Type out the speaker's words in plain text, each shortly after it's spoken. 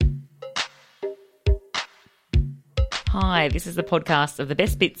Hi, this is the podcast of the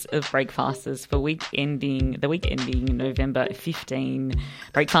best bits of Breakfasters for the week ending November 15.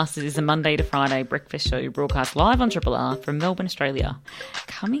 Breakfasters is a Monday to Friday breakfast show broadcast live on Triple R from Melbourne, Australia.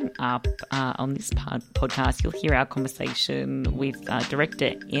 Coming up on this podcast, you'll hear our conversation with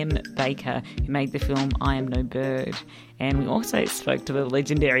director M. Baker, who made the film I Am No Bird. And we also spoke to the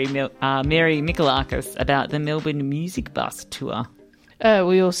legendary Mary Mihelakos about the Melbourne Music Bus Tour.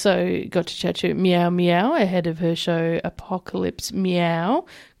 We also got to chat to Meow Meow ahead of her show Apocalypse Meow.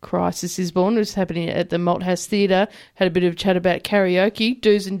 Crisis is Born. It was happening at the Malthouse Theatre. Had a bit of chat about karaoke,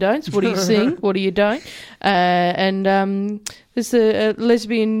 do's and don'ts. What do you sing? What do you don't? And there's a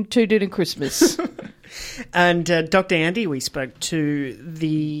lesbian two-dinner Christmas. And Dr. Andi, we spoke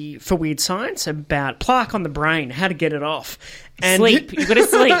to for Weird Science about plaque on the brain, how to get it off. And sleep. You've got to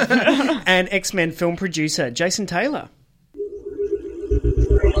sleep. And X-Men film producer Jason Taylor.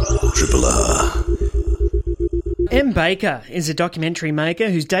 Triple R. M. Baker is a documentary maker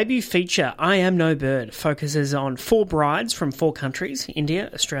whose debut feature, I Am No Bird, focuses on 4 brides from 4 countries, India,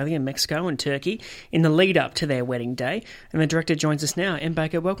 Australia, Mexico and Turkey, in the lead-up to their wedding day. And the director joins us now. M.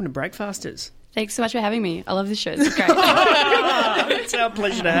 Baker, welcome to Breakfasters. Thanks so much for having me. I love this show. It's great. It's our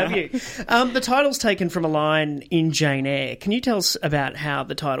pleasure to have you. The title's taken from a line in Jane Eyre. Can you tell us about how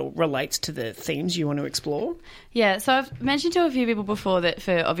the title relates to the themes you want to explore? Yeah, so I've mentioned to a few people before that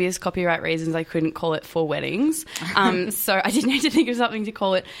for obvious copyright reasons I couldn't call it For Weddings. So I did need to think of something to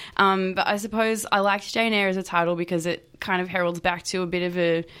call it. But I suppose I liked Jane Eyre as a title because it kind of heralds back to a bit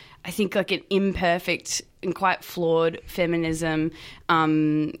of I think like an imperfect and quite flawed feminism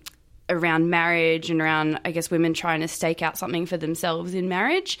around marriage and around, I guess, women trying to stake out something for themselves in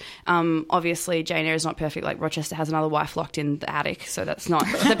marriage. Obviously, Jane Eyre is not perfect. Like, Rochester has another wife locked in the attic, so that's not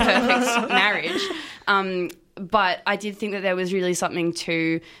the perfect marriage. But I did think that there was really something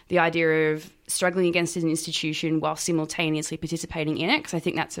to the idea of struggling against an institution while simultaneously participating in it, because I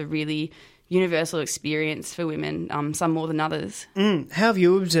think that's a really universal experience for women, some more than others. How have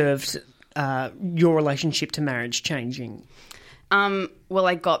you observed your relationship to marriage changing? Well,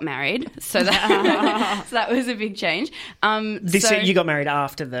 I got married, so that was a big change. You got married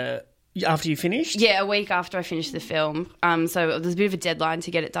after you finished? Yeah, a week after I finished the film. So there's a bit of a deadline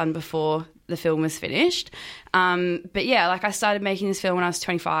to get it done before the film was finished. But yeah, like I started making this film when I was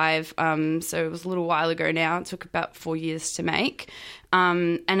 25, so it was a little while ago now. It took about 4 years to make.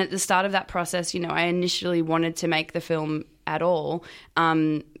 And at the start of that process, I initially wanted to make the film at all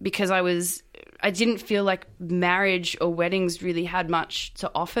because I didn't feel like marriage or weddings really had much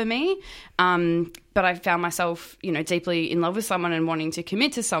to offer me. But I found myself, deeply in love with someone and wanting to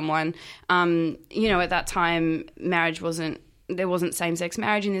commit to someone. At that time, there wasn't same-sex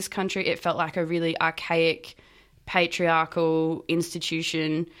marriage in this country. It felt like a really archaic, patriarchal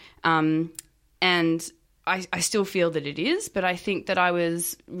institution. And I still feel that it is, but I think that I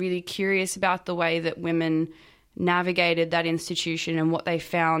was really curious about the way that women navigated that institution and what they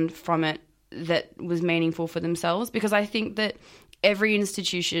found from it that was meaningful for themselves, because I think that every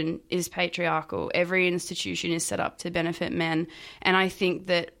institution is patriarchal. Every institution is set up to benefit men. And I think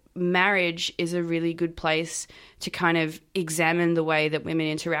that marriage is a really good place to kind of examine the way that women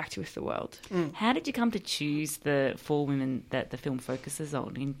interact with the world. How did you come to choose the 4 women that the film focuses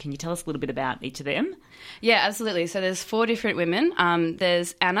on? And can you tell us a little bit about each of them? Yeah, absolutely. So there's 4 different women.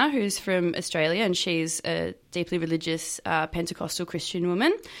 There's Anna, who's from Australia, and she's a deeply religious Pentecostal Christian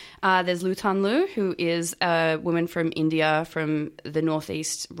woman. There's Lutan Lu, who is a woman from India, from the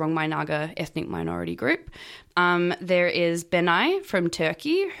northeast Rongmai Naga ethnic minority group. There is Benay from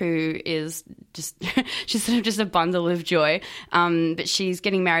Turkey, who is she's sort of just a bundle of joy. But she's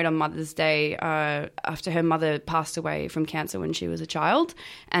getting married on Mother's Day after her mother passed away from cancer when she was a child.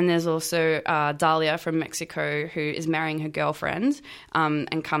 And there's also Dalia from Mexico, who is marrying her girlfriend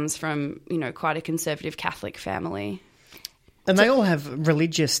and comes from, quite a conservative Catholic family. And they all have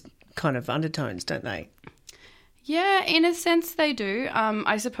religious kind of undertones, don't they? Yeah, in a sense they do.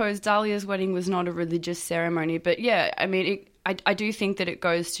 I suppose Dahlia's wedding was not a religious ceremony, but yeah, I mean, I do think that it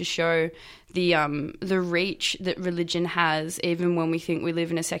goes to show the reach that religion has, even when we think we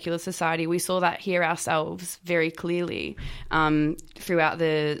live in a secular society. We saw that here ourselves very clearly throughout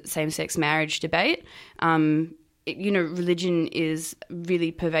the same-sex marriage debate. Religion is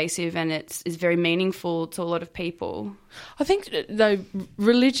really pervasive and it's very meaningful to a lot of people. I think, though,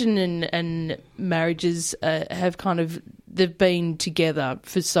 religion and marriages have they've been together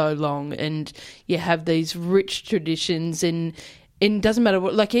for so long, and you have these rich traditions, and it doesn't matter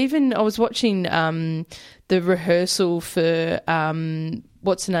what, like, even I was watching the rehearsal for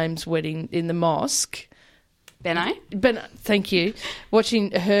what's her name's wedding in the mosque. Thank you. Watching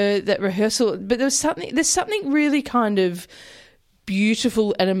that rehearsal, but there's something really kind of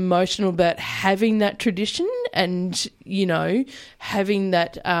beautiful and emotional about having that tradition and, having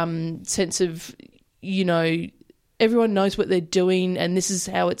that sense of, everyone knows what they're doing and this is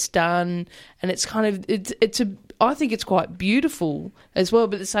how it's done, and it's kind of I think it's quite beautiful as well,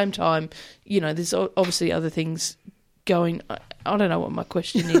 but at the same time, there's obviously other things going. I don't know what my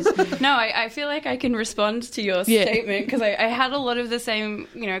question is. No, I feel like I can respond to your statement because I had a lot of the same,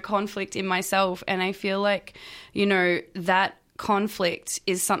 conflict in myself, and I feel like, that conflict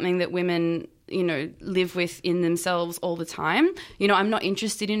is something that women, live with in themselves all the time. I'm not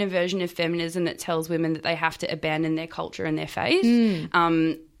interested in a version of feminism that tells women that they have to abandon their culture and their faith.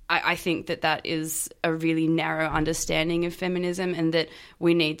 I think that is a really narrow understanding of feminism, and that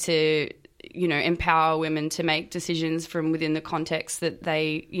we need to, empower women to make decisions from within the context that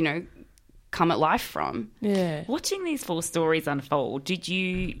they, come at life from. Yeah. Watching these 4 stories unfold, how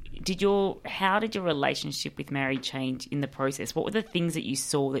did your relationship with Mary change in the process? What were the things that you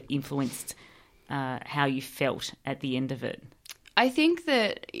saw that influenced how you felt at the end of it? I think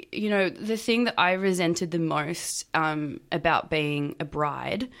that, the thing that I resented the most about being a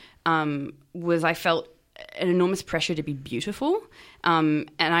bride was I felt an enormous pressure to be beautiful. And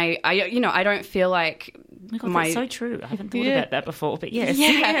I don't feel like Oh my God, that's so true. I haven't thought about that before, but yes.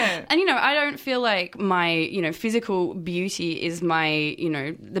 Yeah. And, I don't feel like my, physical beauty is my,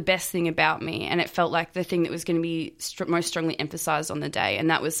 the best thing about me. And it felt like the thing that was going to be most strongly emphasised on the day. And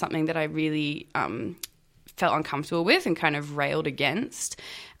that was something that I really felt uncomfortable with and kind of railed against.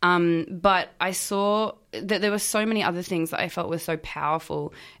 But I saw that there were so many other things that I felt were so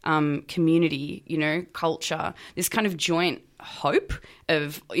powerful. Community, culture, this kind of joint hope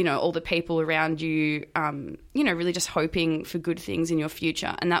of, all the people around you, really just hoping for good things in your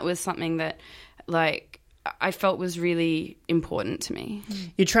future. And that was something that, I felt was really important to me.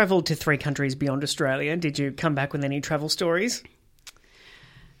 You travelled to 3 countries beyond Australia. Did you come back with any travel stories?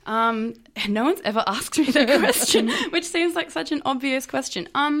 No one's ever asked me that question, which seems like such an obvious question.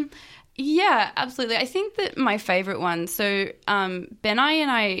 Yeah, absolutely. I think that my favourite one, so Benai and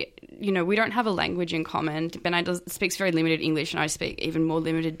I, we don't have a language in common. Benai speaks very limited English and I speak even more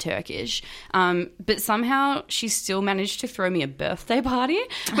limited Turkish. But somehow she still managed to throw me a birthday party,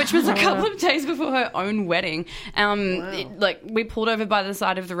 which was a couple of days before her own wedding. Wow. We pulled over by the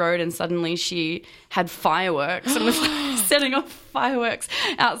side of the road and suddenly she had fireworks and was setting off fireworks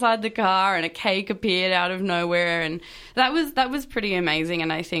outside the car, and a cake appeared out of nowhere, and that was pretty amazing.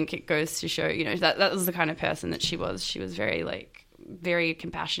 And I think it goes to show, that was the kind of person that she was. She was very very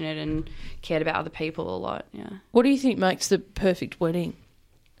compassionate and cared about other people a lot. Yeah. What do you think makes the perfect wedding?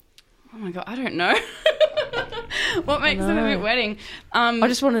 Oh my God, I don't know. What makes a perfect wedding? I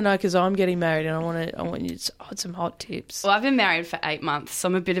just want to know because I'm getting married and I want you to some hot tips. Well, I've been married for 8 months, so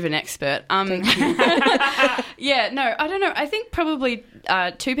I'm a bit of an expert. Thank you. Yeah, no, I don't know. I think probably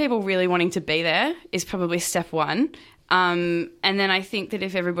 2 people really wanting to be there is probably step 1. And then I think that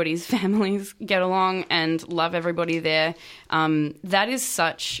if everybody's families get along and love everybody there, that is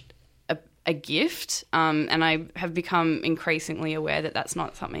such a gift. And I have become increasingly aware that that's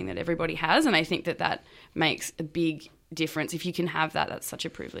not something that everybody has. And I think that makes a big difference. If you can have that, that's such a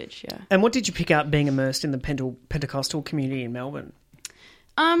privilege, yeah. And what did you pick up being immersed in the Pentecostal community in Melbourne?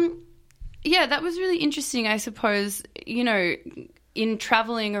 Yeah, that was really interesting, I suppose. In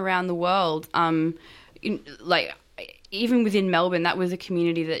travelling around the world, even within Melbourne, that was a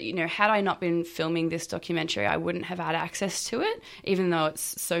community that, had I not been filming this documentary, I wouldn't have had access to it, even though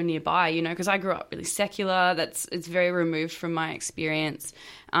it's so nearby, because I grew up really secular. It's very removed from my experience.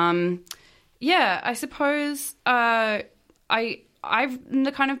 Yeah, I suppose I'm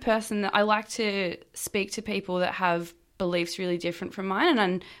the kind of person that I like to speak to people that have beliefs really different from mine.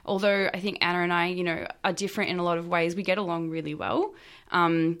 And although I think Anna and I, are different in a lot of ways, we get along really well.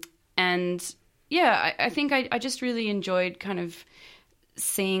 And yeah, I think I just really enjoyed kind of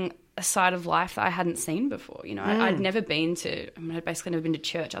seeing a side of life that I hadn't seen before. I'd never been I'd basically never been to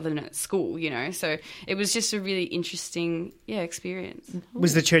church other than at school, so it was just a really interesting, experience.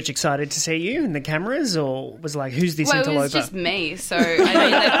 Was the church excited to see you in the cameras, or was who's this interloper? Well, it was just me, so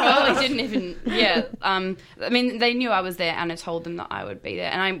they probably didn't even, they knew I was there. Anna told them that I would be there,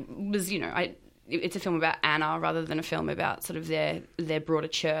 and I was, it's a film about Anna rather than a film about sort of their broader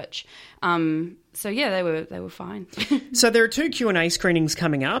church. So yeah, they were fine. So there are 2 Q&A screenings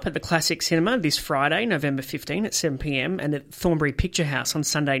coming up at the Classic Cinema this Friday, November 15 at 7 p.m, and at Thornbury Picture House on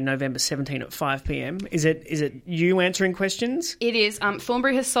Sunday, November 17 at 5 p.m. Is it you answering questions? It is.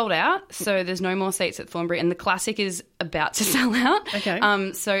 Thornbury has sold out, so there's no more seats at Thornbury, and the Classic is about to sell out.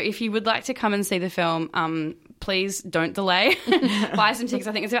 Okay. So if you would like to come and see the film, please don't delay. Buy some tickets.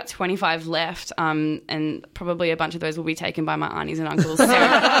 I think there's about 25 left, and probably a bunch of those will be taken by my aunties and uncles. So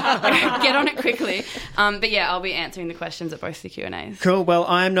get on it quickly. But yeah, I'll be answering the questions at both the Q&As. Cool. Well,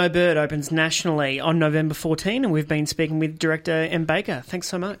 I Am No Bird opens nationally on November 14, and we've been speaking with director M. Baker. Thanks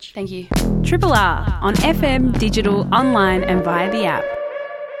so much. Thank you. Triple R on FM, digital, online and via the app.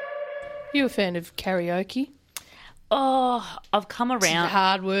 You a fan of karaoke? Oh, I've come It's a around.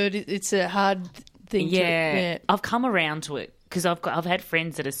 hard word. It's a hard thing. Yeah, I've come around to it because I've had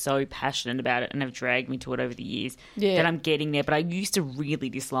friends that are so passionate about it and have dragged me to it over the years that I'm getting there. But I used to really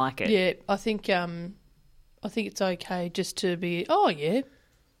dislike it. Yeah, I think it's okay just to be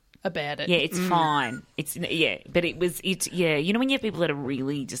about it. Yeah, it's fine. You know when you have people that are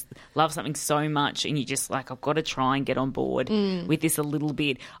really just love something so much and you just like, I've got to try and get on board with this a little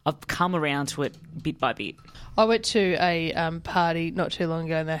bit. I've come around to it bit by bit. I went to a party not too long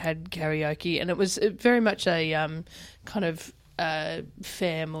ago and they had karaoke, and it was very much a kind of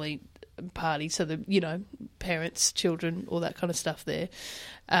family party. So parents, children, all that kind of stuff there.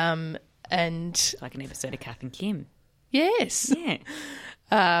 And Like an episode of Kath and Kim. yes, Yeah.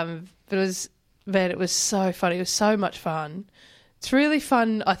 but it was so funny. It was so much fun. It's really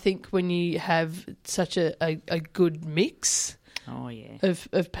fun, I think, when you have such a good mix. Oh yeah.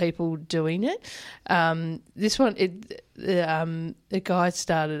 Of people doing it. This one, the guy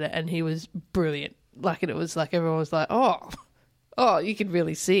started it and he was brilliant. Like, and it was like everyone was like, oh, you can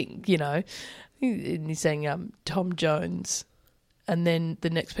really sing, you know. And he sang Tom Jones, and then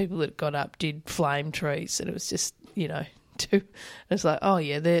the next people that got up did Flame Trees, and it was just, it's like, oh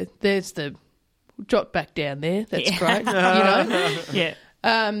yeah, there's the jot back down there. That's great, Yeah.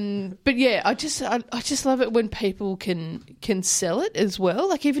 But yeah, I just love it when people can sell it as well.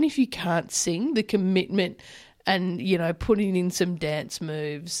 Like, even if you can't sing, the commitment and putting in some dance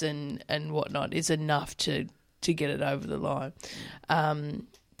moves and whatnot is enough to get it over the line.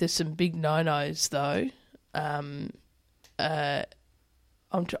 There's some big no-nos though.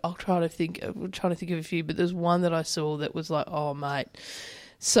 I'll try to think of a few, but there's one that I saw that was like, oh mate.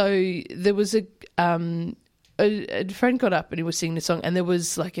 So there was a friend got up and he was singing a song, and there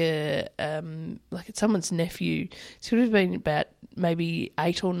was like someone's nephew. He would have been about maybe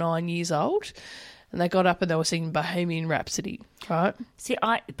 8 or 9 years old, and they got up and they were singing Bohemian Rhapsody, right? See,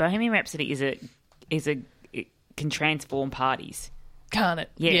 Bohemian Rhapsody it can transform parties. Can't it?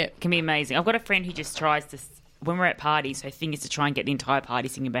 Yeah, it can be amazing. I've got a friend who just tries to, when we're at parties, her thing is to try and get the entire party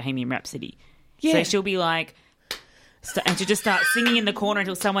singing Bohemian Rhapsody. Yeah. So she'll be like, and she'll just start singing in the corner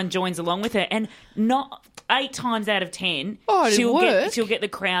until someone joins along with her, and not 8 times out of 10, she'll get the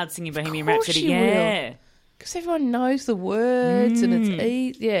crowd singing Bohemian Rhapsody. Yeah. Because everyone knows the words and it's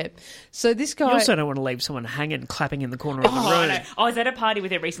easy. Yeah. So this guy... You also don't want to leave someone hanging, clapping in the corner of the room. No. I was at a party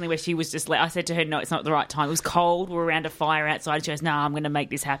with her recently where she was just like, I said to her, no, it's not the right time. It was cold. We were around a fire outside. She goes, no, I'm going to make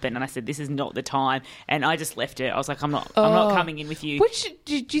this happen. And I said, this is not the time. And I just left her. I was like, I'm not coming in with you.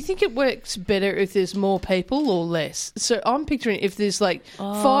 Do you think it works better if there's more people or less? So I'm picturing if there's like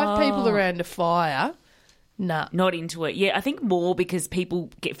 5 people around a fire... Nah. Not into it. Yeah, I think more because people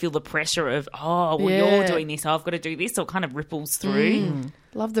feel the pressure of, you're doing this, I've got to do this, so it kind of ripples through.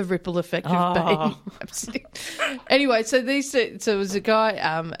 Love the ripple effect of Bohemian Rhapsody. Anyway, so it was a guy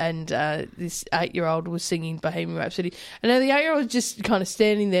and this 8-year-old was singing Bohemian Rhapsody. And now the 8-year-old was just kind of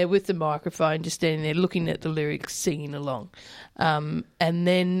standing there with the microphone, just standing there looking at the lyrics, singing along. And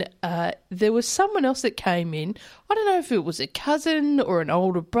then there was someone else that came in. I don't know if it was a cousin or an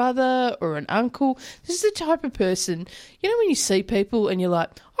older brother or an uncle. This is the type of person, when you see people and you're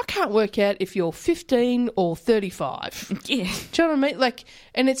like, I can't work out if you're 15 or 35. Yeah. Do you know what I mean? Like,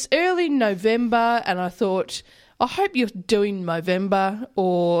 and it's early November, and I thought, I hope you're doing Movember,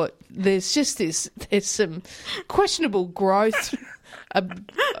 or there's some questionable growth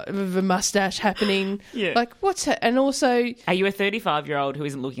of a mustache happening. Yeah. Like, what's that? And also... Are you a 35-year-old who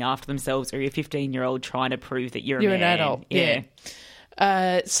isn't looking after themselves, or are you a 15-year-old trying to prove that you're a man? You're an adult, yeah.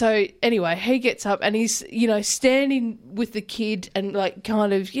 So anyway, he gets up and he's, standing with the kid and like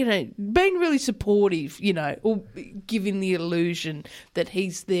kind of, being really supportive, or giving the illusion that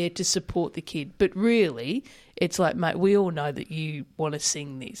he's there to support the kid. But really, it's like, mate, we all know that you want to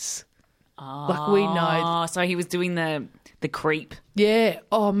sing this. Like, we know. So he was doing the creep. Yeah.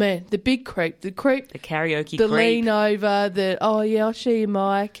 Oh, man, the big creep. The karaoke creep. The lean over, I'll show you,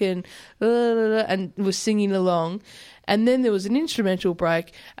 Mike, and was singing along. And then there was an instrumental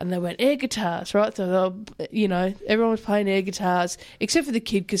break and they went air guitars, right? So, everyone was playing air guitars except for the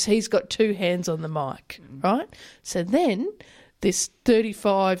kid because he's got 2 hands on the mic, right? So then this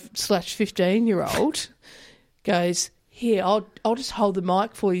 35/15-year-old goes, here, I'll just hold the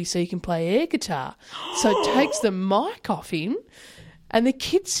mic for you so you can play air guitar. So takes the mic off him, and the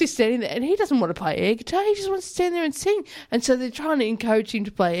kid's just standing there, and he doesn't want to play air guitar. He just wants to stand there and sing. And so they're trying to encourage him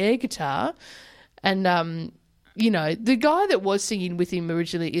to play air guitar. And, you know, the guy that was singing with him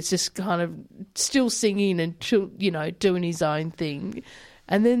originally is just kind of still singing and, you know, doing his own thing.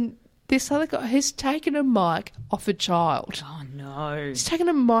 And then this other guy has taken a mic off a child. Oh, no. He's taken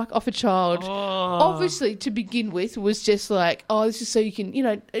a mic off a child. Oh. Obviously, to begin with, was just like, oh, this is so you can, you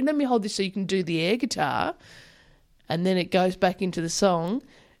know, let me hold this so you can do the air guitar. And then it goes back into the song,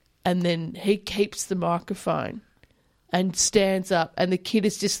 and then he keeps the microphone and stands up, and the kid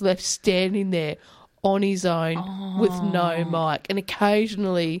is just left standing there on his own with no mic. And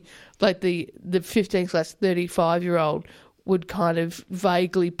occasionally, like the 15/35-year-old would kind of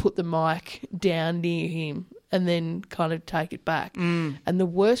vaguely put the mic down near him and then kind of take it back. And the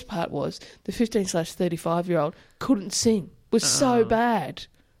worst part was the 15/35-year-old couldn't sing. Was so bad.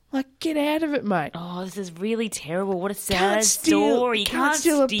 Like, get out of it, mate. Oh, this is really terrible. What a sad story. Can't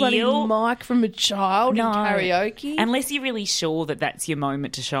steal a bloody mic from a child in karaoke. Unless you're really sure that that's your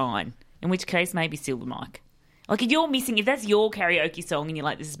moment to shine, in which case maybe steal the mic. Like, if that's your karaoke song and you're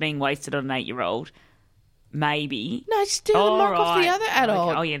like, this is being wasted on an 8-year-old, maybe. No, steal the mic off the other adult.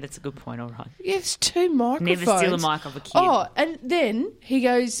 Okay. Oh, yeah, that's a good point. All right. Yeah, it's 2 microphones. Never steal a mic off a kid. Oh, and then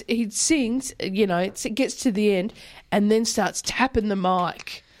he sings, you know, it gets to the end and then starts tapping the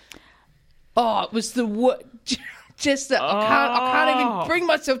mic. Oh, it was the just that I can't even bring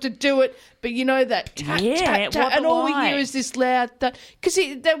myself to do it. But you know that tap, tap, tap, and all we hear is this loud because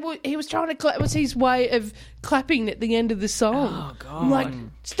he was trying to clap. It was his way of clapping at the end of the song. Oh God! I'm like,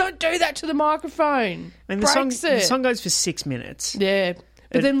 just don't do that to the microphone. And the song goes for 6 minutes. Yeah,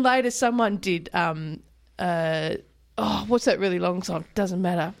 but then later someone did. What's that really long song? Doesn't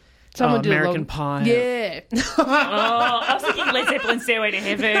matter. Someone did American Pie. Yeah. I was thinking Led Zeppelin Stairway to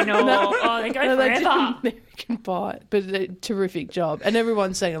Heaven or they go forever. They did American Pie, but a terrific job. And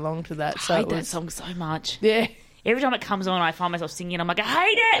everyone sang along to that. So I hate that song so much. Yeah. Every time it comes on, I find myself singing. I'm like, I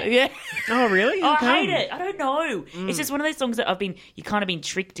hate it. Yeah. Oh, really? I hate it. I don't know. It's just one of those songs that you kind of been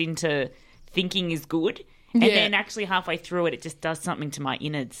tricked into thinking is good. And then actually halfway through it just does something to my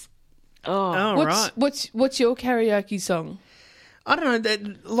innards. Right. What's your karaoke song? I don't know.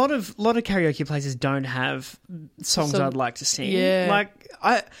 A lot of karaoke places don't have songs I'd like to sing. Yeah. Like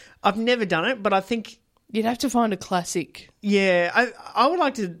I've never done it, but I think you'd have to find a classic. Yeah, I would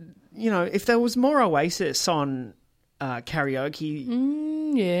like to. You know, if there was more Oasis on karaoke.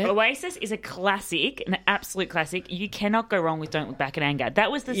 Yeah. Oasis is a classic, an absolute classic. You cannot go wrong with "Don't Look Back in Anger."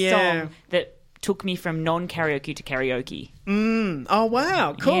 That was the song that took me from non-karaoke to karaoke. Oh,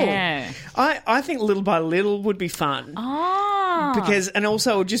 wow. Cool. Yeah. I think Little by Little would be fun. Because, and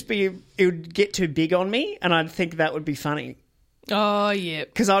also it would get too big on me and I'd think that would be funny. Oh, yeah.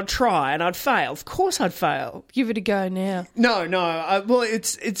 Because I'd try and I'd fail. Of course I'd fail. Give it a go now. No.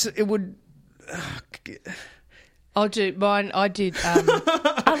 It would... I'll do mine. I did. I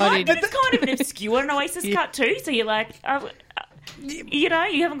like that it's kind of an obscure Oasis cut too. So you're like... you know,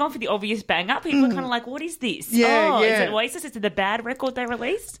 you haven't gone for the obvious bang up. People are kind of like, what is this? Yeah, Is it Oasis? Is it the bad record they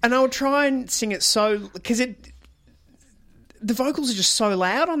released? And I'll try and sing it because the vocals are just so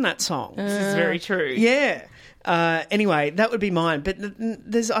loud on that song. This is very true. Yeah. Anyway, that would be mine. But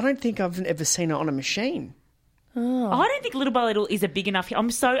I don't think I've ever seen it on a machine. Oh. I don't think Little by Little is a big enough. I'm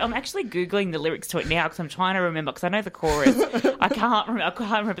actually Googling the lyrics to it now because I'm trying to remember because I know the chorus. I can't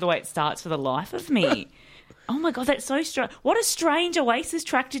remember the way it starts for the life of me. Oh, my God, that's so strange. What a strange Oasis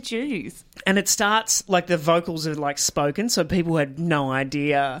track to choose. And it starts, like, the vocals are, like, spoken, so people had no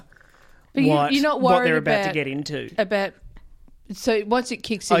idea you're not worried what they're about to get into. So once it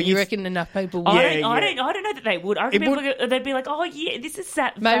kicks in, you reckon enough people will... I don't know that they would. I reckon they'd be like, oh, yeah, this is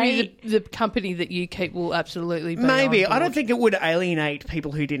that... Maybe the company that you keep will absolutely be Maybe. on board. I don't think it would alienate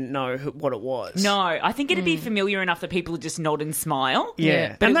people who didn't know what it was. No, I think it'd be familiar enough that people would just nod and smile.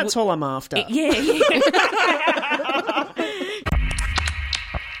 Yeah, and that's all I'm after. Yeah.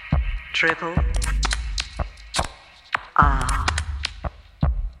 Triple R.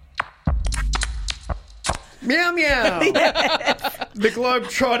 Meow Meow. The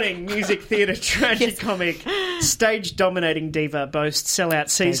globe-trotting music theatre tragicomic, stage-dominating diva boasts sellout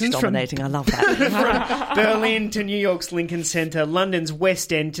seasons Stage-dominating, I love that. from Berlin to New York's Lincoln Centre, London's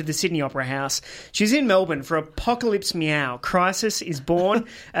West End to the Sydney Opera House. She's in Melbourne for Apocalypse Meow. Crisis is born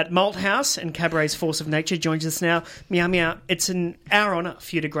at Malthouse, and Cabaret's Force of Nature joins us now. Meow Meow, it's our honour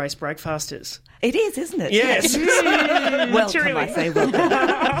for you to grace Breakfasters. It is, isn't it? Yes. Welcome, I say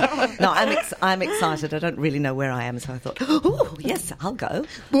welcome. No, I'm excited. I don't really know where I am, so I thought, oh, yes, I'll go.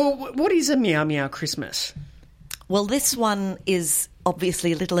 Well, what is a Meow Meow Christmas? Well, this one is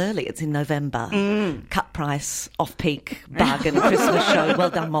obviously a little early. It's in November. Cut price, off-peak, bargain, Christmas show.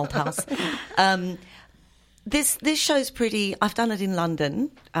 Well done, Malthouse. This show's pretty... I've done it in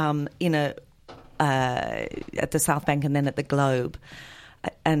London, at the South Bank and then at the Globe,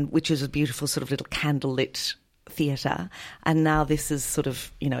 and which is a beautiful sort of little candlelit theatre. And now this is sort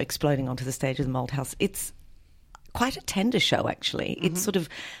of, exploding onto the stage of the Malthouse. It's quite a tender show, actually. It sort of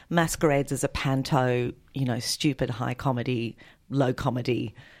masquerades as a panto, stupid high comedy, low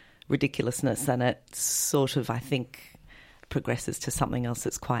comedy, ridiculousness, and it sort of, I think, progresses to something else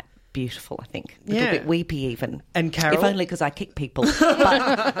that's quite beautiful, I think. A little bit weepy even. And Carol? If only because I kick people.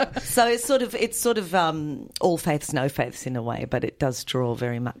 But, so it's sort of all faiths, no faiths in a way, but it does draw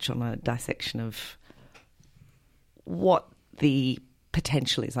very much on a dissection of what the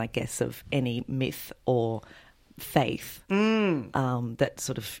potential is, I guess, of any myth or faith, that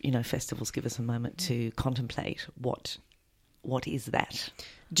sort of, festivals give us a moment to contemplate what is that.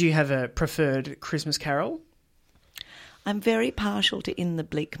 Do you have a preferred Christmas carol? I'm very partial to In the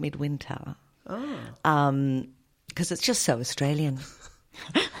Bleak Midwinter. Because it's just so Australian.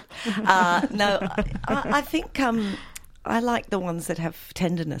 I think I like the ones that have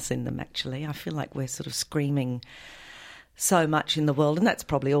tenderness in them, actually. I feel like we're sort of screaming so much in the world, and that's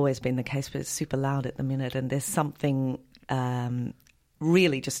probably always been the case, but it's super loud at the minute, and there's something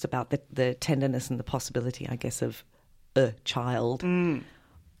really just about the tenderness and the possibility, I guess, of a child.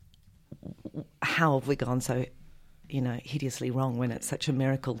 How have we gone so, hideously wrong when it's such a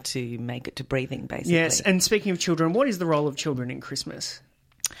miracle to make it to breathing, basically? Yes, and speaking of children, what is the role of children in Christmas?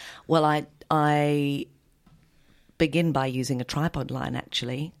 Well, I begin by using a tripod line,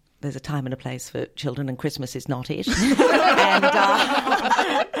 actually. There's a time and a place for children, and Christmas is not it.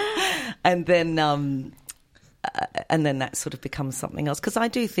 and then that sort of becomes something else. Because I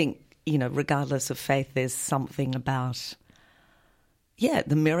do think, regardless of faith, there's something about,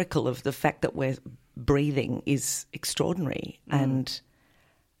 the miracle of the fact that we're breathing is extraordinary, and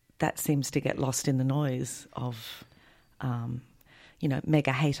that seems to get lost in the noise of,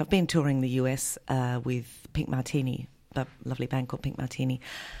 mega hate. I've been touring the US with Pink Martini, a lovely band called Pink Martini.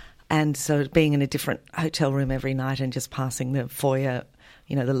 And so being in a different hotel room every night and just passing the foyer,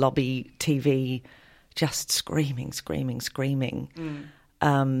 the lobby TV, just screaming.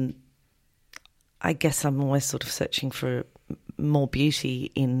 I guess I'm always sort of searching for more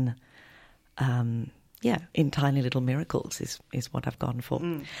beauty in tiny little miracles is what I've gone for.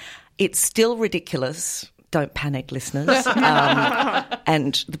 It's still ridiculous. Don't panic, listeners.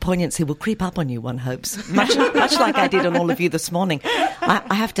 And the poignancy will creep up on you, one hopes, much like I did on all of you this morning.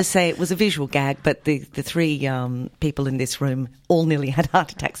 I have to say it was a visual gag, but the three people in this room all nearly had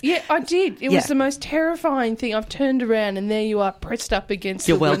heart attacks. Yeah, I did. It was the most terrifying thing. I've turned around and there you are pressed up against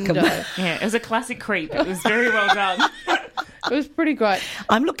You're the welcome. window. Yeah, it was a classic creep. It was very well done. It was pretty great.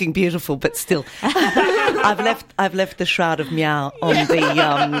 I'm looking beautiful, but still, I've left the shroud of meow on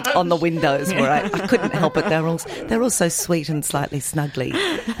the windows where I couldn't help it. They're all so sweet and slightly snuggly,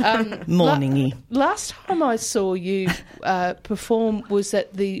 morningy. Last time I saw you perform was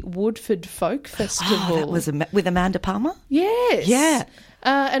at the Woodford Folk Festival. Oh, that was with Amanda Palmer? Yes. Yeah.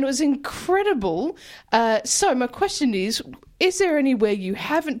 And it was incredible. So my question is there anywhere you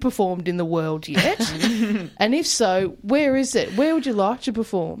haven't performed in the world yet? And if so, where is it? Where would you like to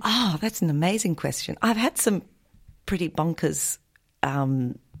perform? Oh, that's an amazing question. I've had some pretty bonkers,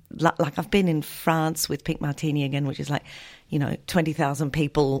 like I've been in France with Pink Martini again, which is like, 20,000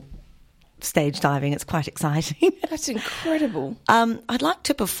 people stage diving. It's quite exciting. That's incredible. I'd like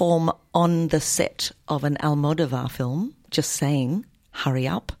to perform on the set of an Almodovar film, just saying, hurry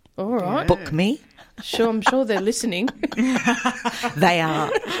up. All right. Book me. Sure, I'm sure they're listening. They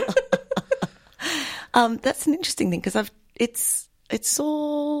are. That's an interesting thing because it's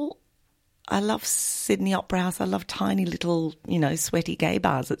all. I love Sydney Opera House. I love tiny little, sweaty gay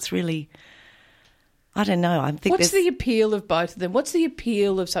bars. It's really. I don't know. I think. What's the appeal of both of them? What's the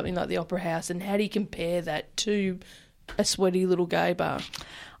appeal of something like the Opera House, and how do you compare that to a sweaty little gay bar?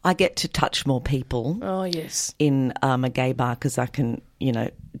 I get to touch more people. Oh yes. In a gay bar because I can,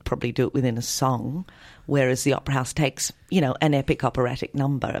 probably do it within a song, whereas the Opera House takes, an epic operatic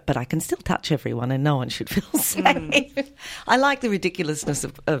number, but I can still touch everyone and no one should feel safe. I like the ridiculousness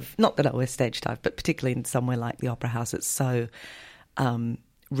of not that I always stage dive, but particularly in somewhere like the Opera House, it's so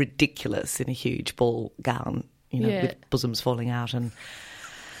ridiculous in a huge ball gown, with bosoms falling out, and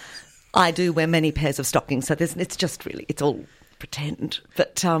I do wear many pairs of stockings, so it's just really, it's all pretend,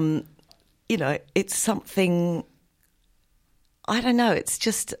 but it's something. I don't know. It's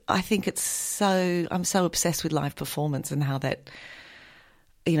just. I think it's so. I'm so obsessed with live performance and how that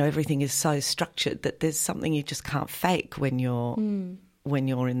everything is so structured that there's something you just can't fake when you're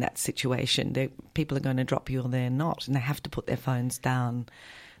in that situation. People are going to drop you or they're not, and they have to put their phones down.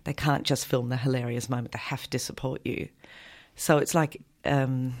 They can't just film the hilarious moment. They have to support you. So it's like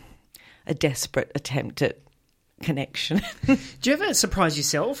a desperate attempt at connection. Do you ever surprise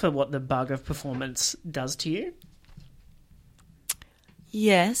yourself at what the bug of performance does to you?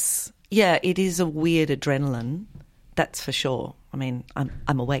 Yes. Yeah, it is a weird adrenaline, that's for sure. I mean,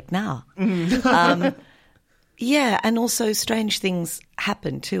 I'm awake now. Yeah, and also strange things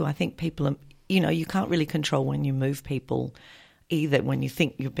happen too. I think people are, you can't really control when you move people either. When you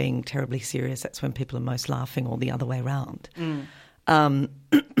think you're being terribly serious, that's when people are most laughing, or the other way around.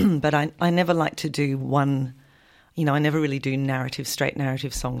 But I never like to do one, I never really do straight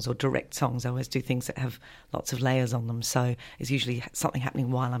narrative songs or direct songs. I always do things that have lots of layers on them. So it's usually something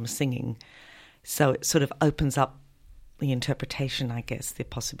happening while I'm singing. So it sort of opens up the interpretation, I guess, the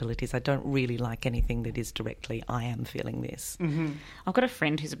possibilities. I don't really like anything that is directly, I am feeling this. Mm-hmm. I've got a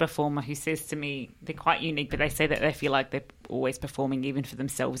friend who's a performer who says to me, they're quite unique, but they say that they feel like they're always performing even for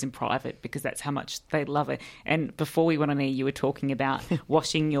themselves in private because that's how much they love it. And before we went on air, you were talking about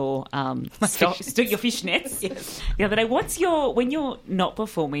washing your your fishnets. Yes. The other day, when you're not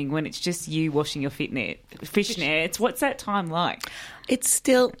performing, when it's just you washing your fishnets, what's that time like? It's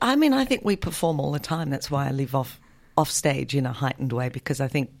still, I think we perform all the time. That's why I live off stage in a heightened way, because I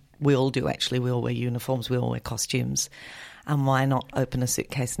think we all do actually. We all wear uniforms, we all wear costumes. And why not open a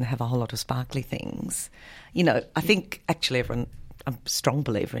suitcase and have a whole lot of sparkly things? I think actually I'm a strong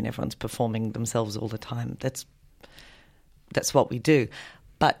believer in everyone's performing themselves all the time. That's what we do.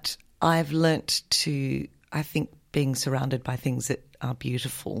 But I've learnt to, I think, being surrounded by things that are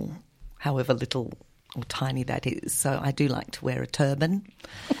beautiful, however little or tiny that is. So I do like to wear a turban,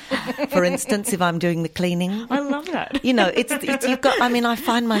 for instance, if I'm doing the cleaning. I love that. It's you've got. I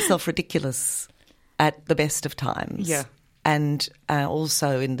find myself ridiculous at the best of times. Yeah. And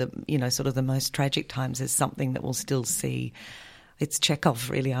also in the sort of the most tragic times, there's something that we'll still see. It's Chekhov,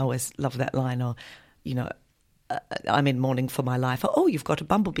 really. I always love that line. Or, I'm in mourning for my life. Oh, you've got a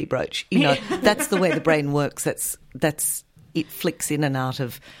bumblebee brooch. That's the way the brain works. That's it flicks in and out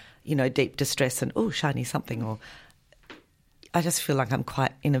of, deep distress and, shiny something. Or I just feel like I'm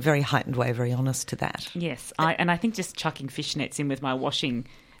quite, in a very heightened way, very honest to that. Yes. I think just chucking fishnets in with my washing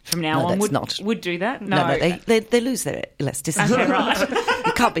from now on would do that. No, they lose their elasticity. Okay, right.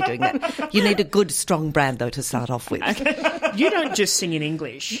 You can't be doing that. You need a good, strong brand, though, to start off with. Okay. You don't just sing in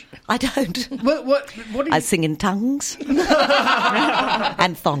English. I don't. What do you... I sing in tongues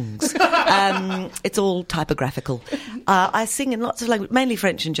and thongs. It's all typographical. I sing in lots of languages, mainly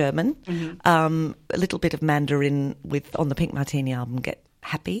French and German. Mm-hmm. A little bit of Mandarin on the Pink Martini album, Get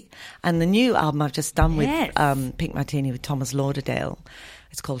Happy. And the new album I've just done with Pink Martini with Thomas Lauderdale.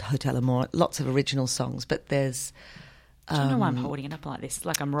 It's called Hotel Amour. Lots of original songs, but there's... I don't know why I'm holding it up like this,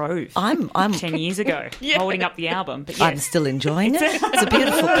 like I'm Rove. I'm 10 years ago, holding up the album. But yes. I'm still enjoying it. It's a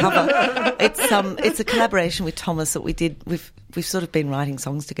beautiful cover. It's a collaboration with Thomas that we did. We've sort of been writing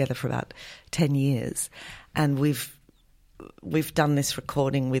songs together for about 10 years, and we've done this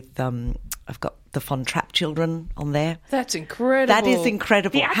recording with. I've got the Von Trapp children on there. That's incredible. That is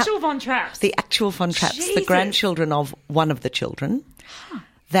incredible. The actual Von Trapps. The actual Von Trapps, Jesus. the grandchildren of one of the children.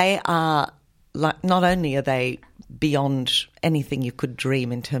 They are like, not only are they beyond anything you could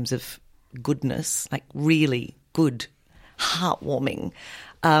dream in terms of goodness, like really good, heartwarming,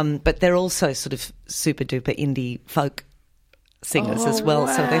 but they're also sort of super duper indie folk singers as well.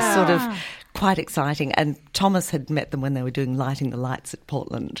 Wow. So they're sort of quite exciting. And Thomas had met them when they were doing Lighting the Lights at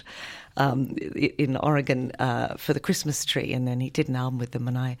Portland in Oregon for the Christmas tree, and then he did an album with them,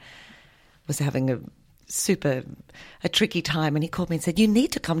 and I was having a tricky time, and he called me and said, you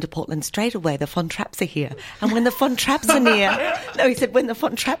need to come to Portland straight away, the Von Trapps are here. And when the Von Trapps are near, he said, when the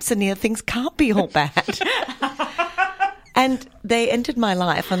Von Trapps are near, things can't be all bad. And they entered my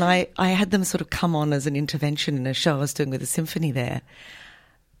life, and I had them sort of come on as an intervention in a show I was doing with a symphony there.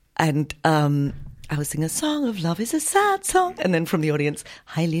 And I was singing, a song of love is a sad song. And then from the audience,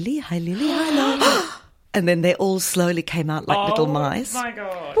 hi Lily, hi Lily, hi love. And then they all slowly came out like little mice. Oh, my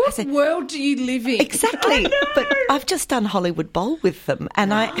God. What world do you live in? Exactly. But I've just done Hollywood Bowl with them.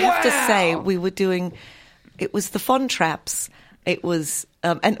 And I have to say, we were doing... It was the Von Trapps. It was...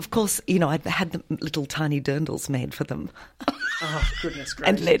 and, of course, I had the little tiny dirndls made for them. Oh, goodness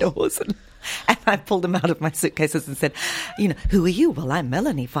gracious. And Lederhosen. And I pulled them out of my suitcases and said, who are you? Well, I'm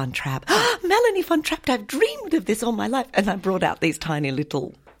Melanie Von Trapp. Melanie Von Trapp, I've dreamed of this all my life. And I brought out these tiny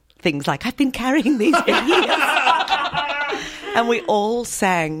little... things like, I've been carrying these for years. And we all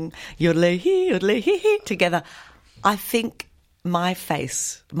sang Yodelay-hee, Yodelay-hee together. I think my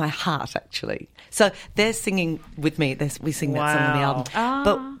face, my heart, actually. So they're singing with me. We sing that song on the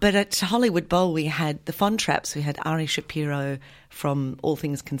album. But at Hollywood Bowl, we had the Fon Traps. We had Ari Shapiro from All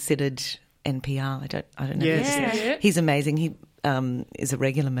Things Considered, NPR. I don't know. Yes. He's amazing. He is a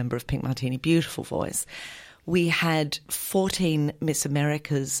regular member of Pink Martini. Beautiful voice. We had 14 Miss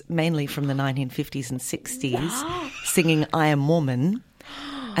Americas, mainly from the 1950s and 60s, singing I Am Woman.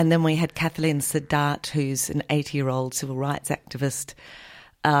 And then we had Kathleen Sadat, who's an 80-year-old civil rights activist,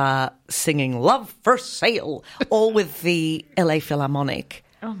 singing Love for Sale, all with the LA Philharmonic.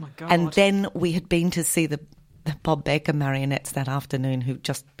 Oh, my God. And then we had been to see the Bob Baker marionettes that afternoon, who'd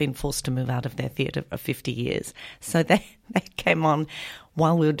just been forced to move out of their theatre for 50 years. So they came on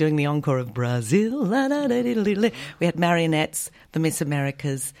while we were doing the encore of Brazil. We had marionettes, the Miss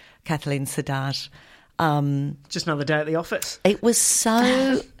Americas, Kathleen Sadat. Just another day at the office. It was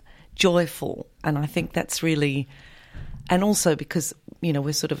so joyful, and I think that's really, and also because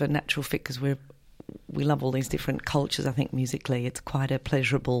we're sort of a natural fit because we love all these different cultures. I think musically, it's quite a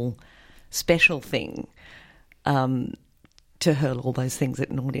pleasurable, special thing to hurl all those things at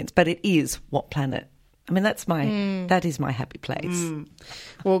an audience. But it is What Planet. I mean, that is my happy place.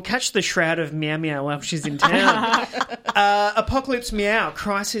 Well, catch the shroud of Meow Meow while she's in town. Apocalypse Meow,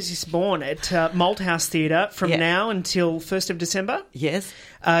 Crisis is Born at Malthouse Theatre from now until 1st of December. Yes.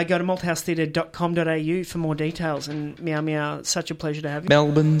 Go to malthousetheatre.com.au for more details. And Meow Meow, such a pleasure to have you.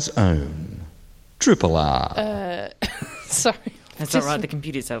 Melbourne's own Triple R. Sorry. That's all right. The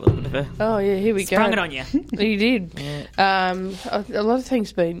computer's a little bit of a... Oh, yeah, here we go. Sprung it on you. You did. Yeah. A lot of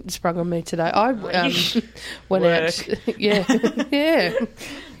things been sprung on me today. I went out... Yeah. Yeah.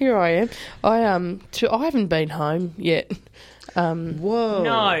 Here I am. I haven't been home yet. Whoa.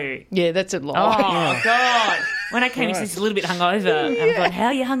 No. Yeah, that's a lie. Oh, God. When I came in, she's a little bit hungover. I'm going, how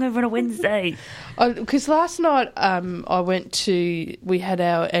are you hungover on a Wednesday? Because last night we had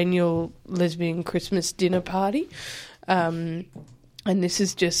our annual lesbian Christmas dinner party. And this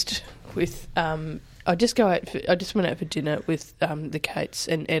is just with I just went out for dinner with the Kates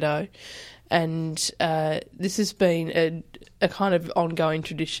and Edo, and this has been a kind of ongoing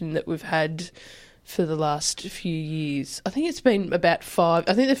tradition that we've had for the last few years. I think it's been about 5.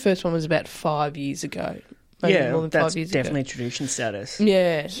 I think the first one was about 5 years ago. Maybe more than 5 years definitely ago. tradition status.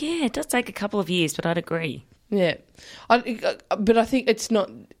 Yeah, Yeah, it does take a couple of years, but I'd agree. yeah. But I think it's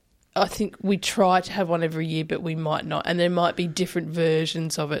not. I think we try to have one every year, but we might not. And there might be different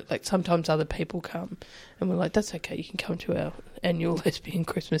versions of it. Like sometimes other people come and we're like, that's okay, you can come to our annual lesbian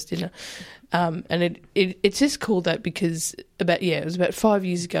Christmas dinner. And it's just called that because it was about 5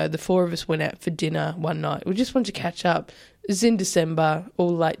 years ago, the 4 of us went out for dinner one night. We just wanted to catch up. It was in December or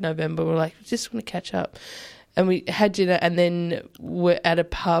late November. We're like, we just want to catch up. And we had dinner and then we're at a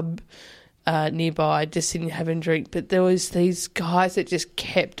pub nearby, just sitting having a drink, but there was these guys that just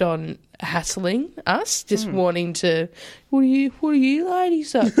kept on hassling us, just wanting to. What are you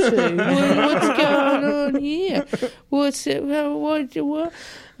ladies up to? What's going on here? What's it? What?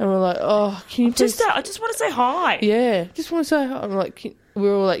 And we're like, oh, can you just? I just want to say hi. Yeah, just want to say hi. I'm like,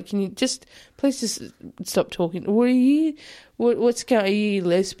 we're all like, can you please just stop talking? What are you? What's going? Are you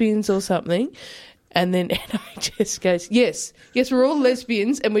lesbians or something? And then Anna just goes, yes, we're all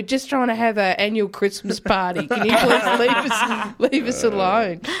lesbians and we're just trying to have our annual Christmas party. Can you please leave us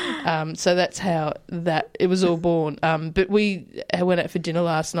alone? So that's how it was all born. But we went out for dinner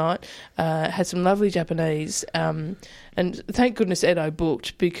last night, had some lovely Japanese, and thank goodness Edo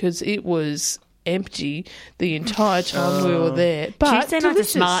booked because it was empty the entire time we were there. But Tuesday night's a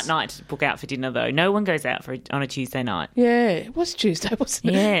smart night to book out for dinner, though. No one goes out on a Tuesday night. Yeah, it was Tuesday,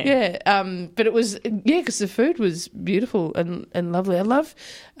 wasn't it? Yeah. But it was, because the food was beautiful and lovely. I love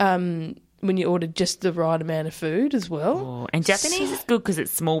when you order just the right amount of food as well. Oh, and Japanese is good because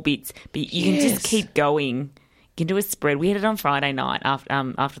it's small bits, but you can just keep going. You can do a spread. We had it on Friday night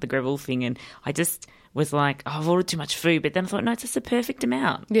after the Greville thing, and I just was like, I've ordered too much food, but then I thought, no, it's just the perfect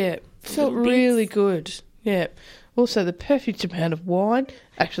amount. Yeah, felt really good. Yeah. Also, the perfect amount of wine.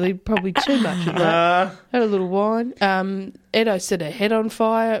 Actually, probably too much of that. Had a little wine. Edo set her head on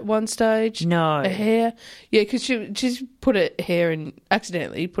fire at one stage. No. Her hair. Yeah, because she put her hair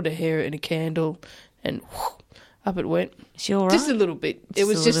accidentally put her hair in a candle and up it went. She all right? Just a little bit. It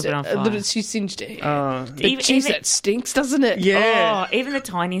was just a little, she singed her hair. But geez, that stinks, doesn't it? Yeah. Oh, even the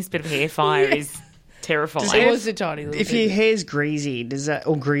tiniest bit of hair fire is terrifying. It was a tiny little bit. If your hair's greasy,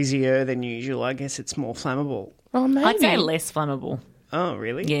 or greasier than usual, I guess it's more flammable. Oh, maybe. I'd say less flammable. Oh,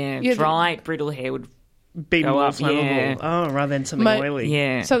 really? Yeah, dry, brittle hair would be more up, flammable. Yeah. Oh, rather than something oily.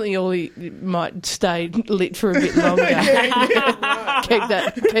 Yeah. Something oily might stay lit for a bit longer.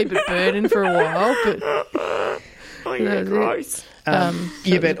 Keep it burning for a while. But Oh, yeah, gross.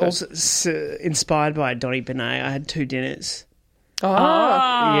 But also inspired by Donny Benet, I had 2 dinners. Oh.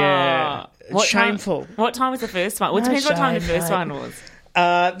 Yeah. What Shameful. What time was the first one? Well, it depends what time the first one was.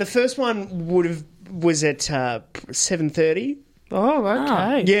 The first one was at 7:30. Oh,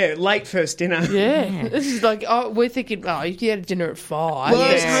 okay. Yeah, late first dinner. Yeah. This is like, we're thinking, you had dinner at 5. Well,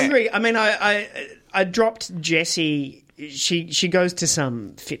 I was hungry. I mean, I dropped Jessie. She goes to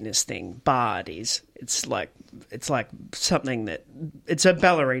some fitness thing. Bar it is. It's like something that it's a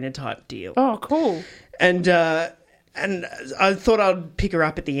ballerina type deal. Oh, cool. And I thought I'd pick her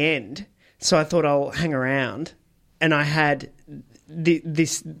up at the end, so I thought I'll hang around. And I had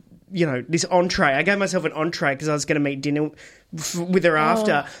this entree. I gave myself an entree because I was going to meet dinner with her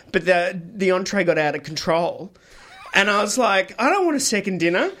after, but the entree got out of control. And I was like, I don't want a second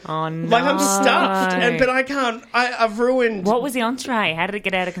dinner. Oh, no. Like, I'm stuffed. But I can't. I've ruined... What was the entree? How did it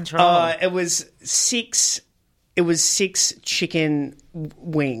get out of control? It was 6 chicken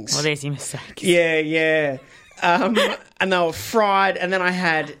wings. Well, there's your mistake. Yeah. And they were fried. And then I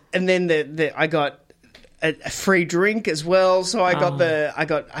had... And then I got a free drink as well. So I got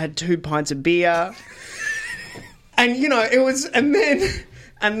I had 2 pints of beer. And, it was...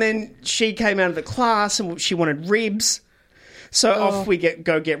 And then she came out of the class and she wanted ribs. So off we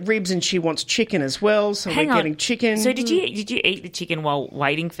go get ribs, and she wants chicken as well. So we're getting chicken. So did you eat the chicken while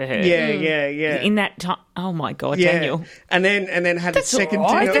waiting for her? Yeah. In that time, oh my God, yeah. Daniel. And then had a second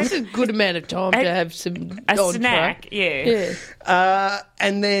dinner. dinner. That's a good amount of time to have some snack. Yeah.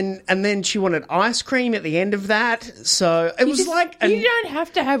 And then she wanted ice cream at the end of that. So it was you don't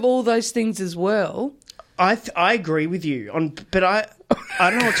have to have all those things as well. I agree with you but I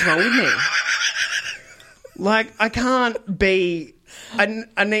don't know what's wrong with me. Like, I can't be... I need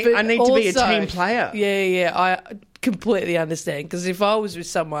to be a team player. Yeah, I completely understand. Because if I was with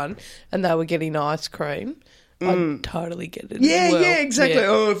someone and they were getting ice cream, I'd totally get it as well. Yeah, exactly. Yeah.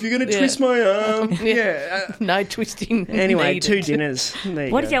 Oh, if you're going to twist my arm. No twisting Anyway, needed. 2 dinners.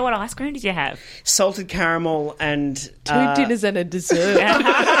 What ice cream did you have? Salted caramel and... 2 dinners and a dessert.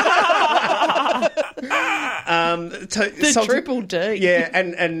 Triple D. Yeah,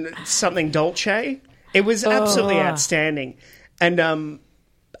 and something dolce. It was absolutely outstanding. And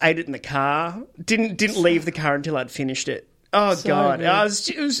ate it in the car. Didn't leave the car until I'd finished it. Oh, so God.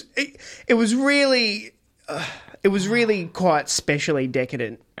 It was really quite specially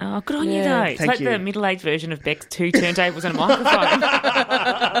decadent. Oh, good on you, though. It's like the middle-aged version of Beck's 2 turntables and a microphone.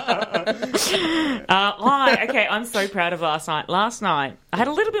 Okay, I'm so proud of last night. Last night, I had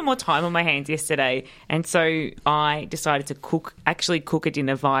a little bit more time on my hands yesterday, and so I decided to cook a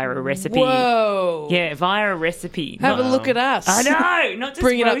dinner via a recipe. Whoa. Yeah, via a recipe. Have a look at us. I know. Not just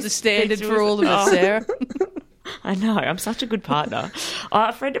bringing up the standard for all of us, Sarah. I know, I'm such a good partner.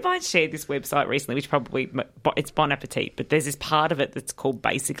 A friend of mine shared this website recently, which probably, it's Bon Appetit, but there's this part of it that's called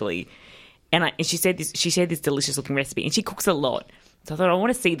Basically. And she shared this delicious looking recipe, and she cooks a lot. So I thought, I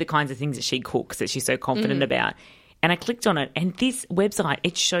want to see the kinds of things that she cooks that she's so confident about. And I clicked on it, and this website,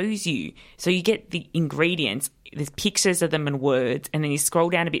 it shows you. So you get the ingredients, there's pictures of them and words, and then you scroll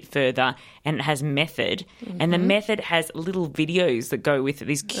down a bit further, and it has method. And the method has little videos that go with it,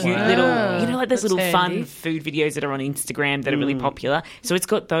 these cute little, like those little fun food videos that are on Instagram that are really popular. So it's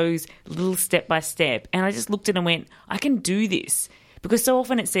got those little step by step. And I just looked at it and went, I can do this. Because so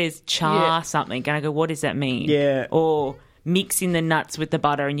often it says char something, and I go, what does that mean? Yeah. Or mixing the nuts with the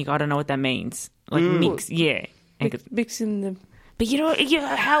butter, and you go, I don't know what that means. Like Mixing the... But you know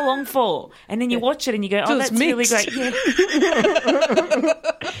how long for? And then you watch it and you go, oh, that's really great. Yeah.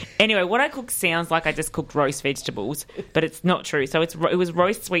 Anyway, what I cooked sounds like I just cooked roast vegetables, but it's not true. So it was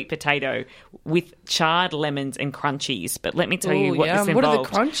roast sweet potato with charred lemons and crunchies. But let me tell you what this involved. What are the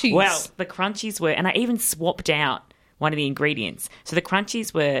crunchies? Well, the crunchies were, and I even swapped out one of the ingredients. So the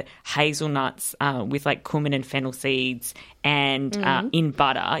crunchies were hazelnuts with like cumin and fennel seeds and in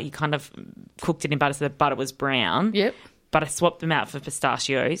butter. You kind of cooked it in butter so the butter was brown. Yep. But I swapped them out for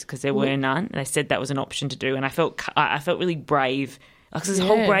pistachios because there were none. They said that was an option to do, and I felt really brave. Like this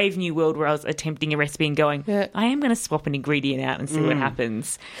whole brave new world where I was attempting a recipe and going, I am going to swap an ingredient out and see what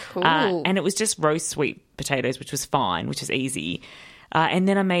happens. Cool. And it was just roast sweet potatoes, which was fine, which is easy. And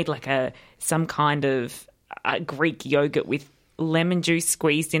then I made like some kind of Greek yogurt with lemon juice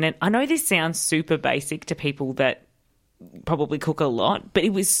squeezed in it. I know this sounds super basic to people that probably cook a lot, but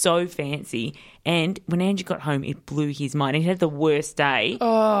it was so fancy. And when Andrew got home, it blew his mind. He had the worst day.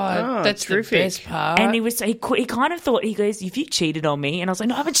 Oh, that's terrific. The best part. And he kind of thought, he goes, "Have you cheated on me?" And I was like,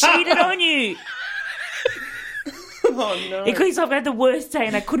 "No, I haven't cheated on you." Oh no! Because I've had the worst day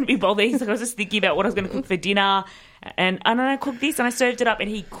and I couldn't be bothered. He's like, I was just thinking about what I was going to cook for dinner. And I cooked this and I served it up and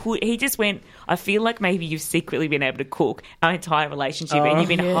he just went, I feel like maybe you've secretly been able to cook our entire relationship and you've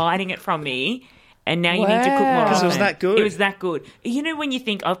been hiding it from me. And now you need to cook more Because often. it was that good. It was that good. You know, when you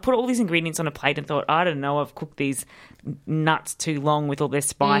think, I've put all these ingredients on a plate and thought, I don't know, I've cooked these nuts too long with all their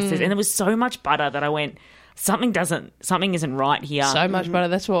spices. And there was so much butter that I went, something isn't right here. So much butter.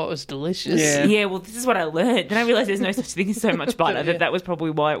 That's why it was delicious. Yeah, well, this is what I learned. Then I realised there's no such thing as so much butter. That was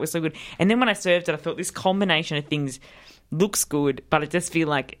probably why it was so good. And then when I served it, I thought this combination of things looks good, but I just feel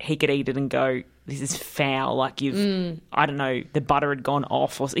like he could eat it and go, this is foul. Like I don't know, the butter had gone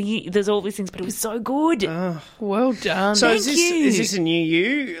off. Or there's all these things, but it was so good. Well done. So Thank you. is this a new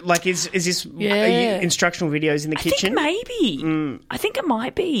you? Like, is this instructional videos in the kitchen? I think maybe. I think it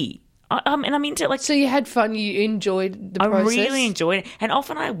might be. And I'm into like. So you had fun. You enjoyed the I process. really enjoyed it, and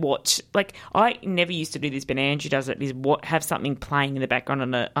often I watch. Like I never used to do this, but Andrew does it. Is have something playing in the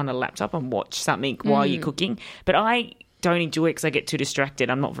background on a laptop and watch something while you're cooking. But I don't enjoy it because I get too distracted.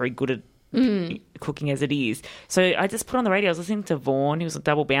 I'm not very good at cooking as it is. So I just put on the radio. I was listening to Vaughan. He was a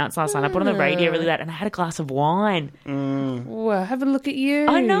double bounce last night. I put on the radio really loud, and I had a glass of wine. Well, have a look at you.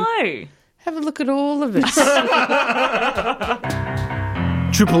 I know. Have a look at all of us.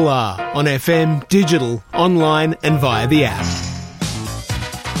 Triple R on FM, digital, online and via the app.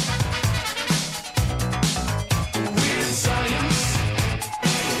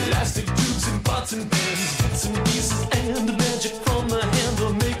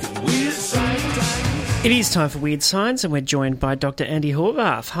 It is time for Weird Science, and we're joined by Dr. Andi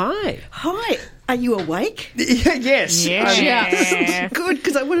Horvath. Hi. Hi. Are you awake? Yes. Yeah. Good,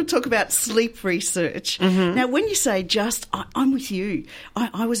 because I want to talk about sleep research. Now, when you say I'm with you.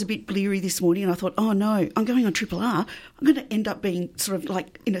 I was a bit bleary this morning and I thought, oh no, I'm going on Triple R. I'm going to end up being sort of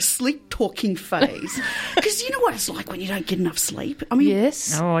like in a sleep-talking phase. Because you know what it's like when you don't get enough sleep? I mean,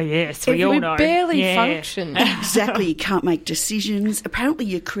 Yes. Oh yes, we all know. barely Yeah. function. Exactly. You can't make decisions. Apparently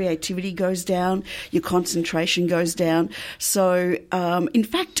your creativity goes down, your concentration goes down. So, in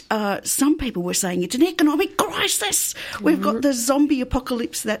fact, some people were saying it's an economic crisis. We've got the zombie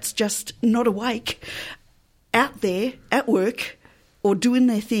apocalypse that's just not awake, out there at work or doing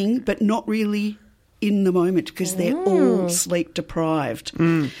their thing, but not really in the moment because they're all sleep deprived.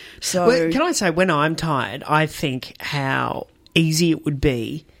 So, Well, can I say, when I'm tired, I think how easy it would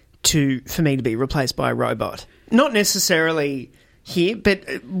be for me to be replaced by a robot. Not necessarily here, but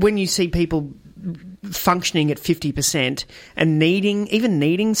when you see people functioning at 50% and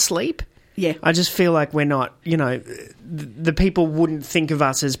needing sleep, yeah. I just feel like we're not, the people wouldn't think of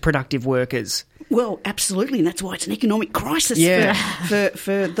us as productive workers. Well, absolutely, and that's why it's an economic crisis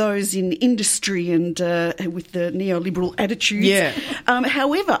for those in industry and with the neoliberal attitudes. Yeah.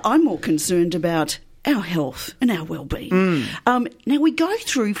 However, I'm more concerned about our health and our well-being. Now, we go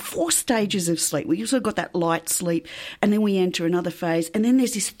through 4 stages of sleep. We also got that light sleep, and then we enter another phase. And then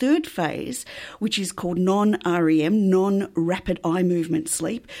there's this third phase, which is called non-REM, non-rapid eye movement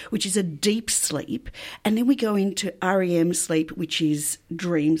sleep, which is a deep sleep. And then we go into REM sleep, which is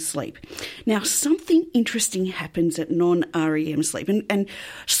dream sleep. Now, something interesting happens at non-REM sleep. And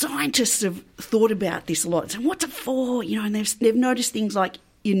scientists have thought about this a lot. So what's it for? And they've noticed things like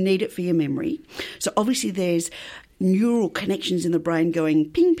you need it for your memory. So obviously there's neural connections in the brain going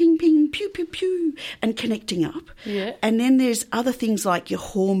ping, ping, ping, pew, pew, pew, and connecting up. Yeah. And then there's other things like your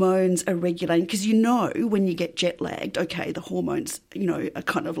hormones are regulating, because when you get jet lagged, okay, the hormones, are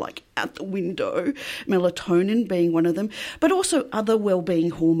kind of like out the window, melatonin being one of them, but also other well-being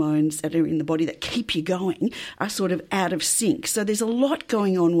hormones that are in the body that keep you going are sort of out of sync. So there's a lot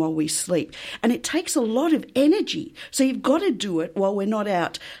going on while we sleep, and it takes a lot of energy. So you've got to do it while we're not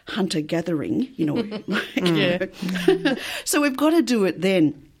out hunter-gathering, So we've got to do it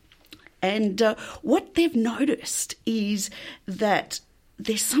then. And what they've noticed is that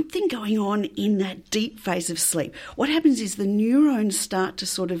there's something going on in that deep phase of sleep. What happens is the neurons start to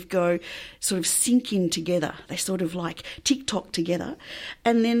sort of sink in together. They sort of like tick-tock together.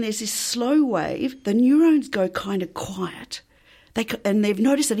 And then there's this slow wave. The neurons go kind of quiet. And they've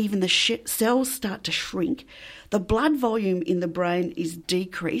noticed that even the cells start to shrink. The blood volume in the brain is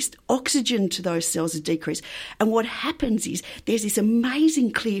decreased. Oxygen to those cells is decreased. And what happens is there's this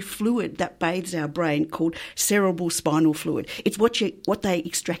amazing clear fluid that bathes our brain called cerebral spinal fluid. It's what they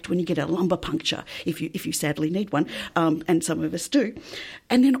extract when you get a lumbar puncture, if you sadly need one, and some of us do.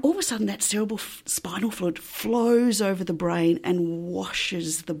 And then all of a sudden that cerebral spinal fluid flows over the brain and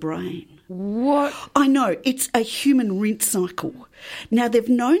washes the brain. What? I know. It's a human rinse cycle. Now, they've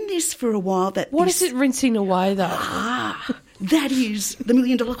known this for a while. What is it rinsing away, though? That is the $1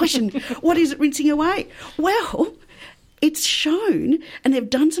 million question. What is it rinsing away? Well, it's shown, and they've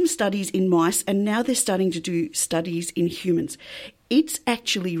done some studies in mice, and now they're starting to do studies in humans. It's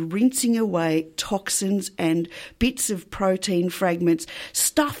actually rinsing away toxins and bits of protein fragments,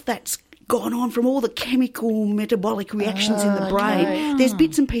 stuff that's gone on from all the chemical metabolic reactions in the brain. Okay. There's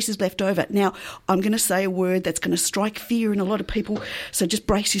bits and pieces left over. Now, I'm going to say a word that's going to strike fear in a lot of people, so just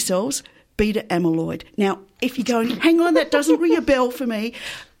brace yourselves. Beta amyloid. Now, if you're going, hang on, that doesn't ring a bell for me,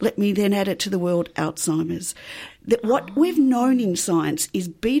 let me then add it to the word Alzheimer's. That what we've known in science is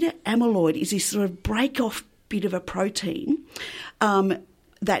beta amyloid is this sort of break-off bit of a protein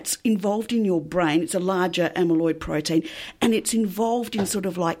that's involved in your brain. It's a larger amyloid protein, and it's involved in sort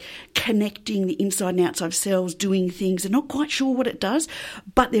of like connecting the inside and outside of cells, doing things. They're not quite sure what it does,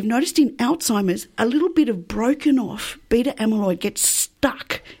 but they've noticed in Alzheimer's a little bit of broken off beta amyloid gets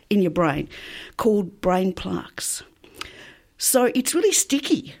stuck in your brain, called brain plaques. So it's really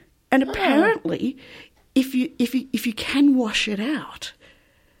sticky, and apparently, if you can wash it out,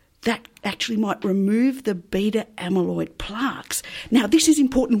 that actually might remove the beta amyloid plaques. Now, this is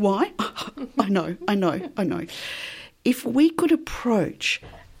important. Why? I know. If we could approach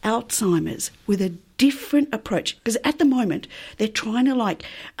Alzheimer's with a different approach, because at the moment they're trying to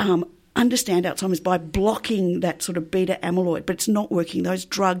understand Alzheimer's by blocking that sort of beta amyloid, but it's not working. Those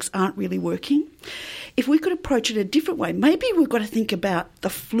drugs aren't really working. If we could approach it a different way, maybe we've got to think about the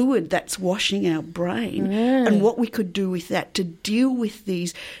fluid that's washing our brain and what we could do with that to deal with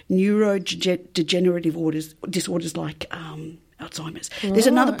these neurodegenerative disorders like Alzheimer's. There's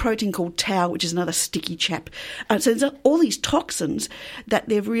another protein called tau, which is another sticky chap. So there's all these toxins that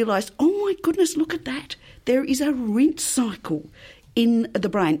they've realised, oh my goodness, look at that. There is a rinse cycle in the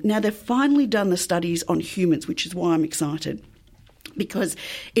brain. Now, they've finally done the studies on humans, which is why I'm excited, because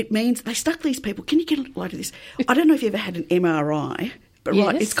it means they stuck these people. Can you get a load of this? I don't know if you ever had an MRI, but yes.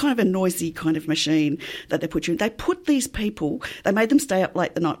 Right, it's kind of a noisy kind of machine that they put you in. They put these people, they made them stay up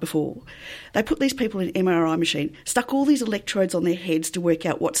late the night before. They put these people in an MRI machine, stuck all these electrodes on their heads to work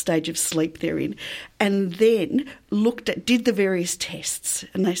out what stage of sleep they're in, and then did the various tests.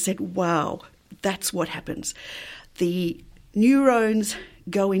 And they said, wow, that's what happens. The neurons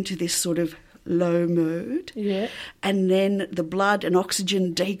go into this sort of low mode, and then the blood and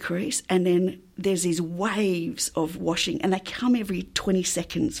oxygen decrease, and then there's these waves of washing, and they come every 20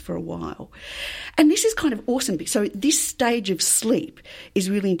 seconds for a while. And this is kind of awesome. So this stage of sleep is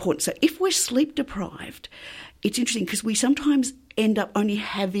really important. So if we're sleep deprived, it's interesting because we sometimes end up only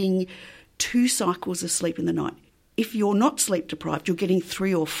having 2 cycles of sleep in the night. If you're not sleep deprived, you're getting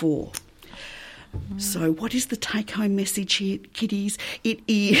 3 or 4. So what is the take-home message here, kiddies? It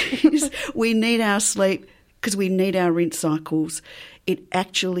is we need our sleep because we need our rinse cycles. It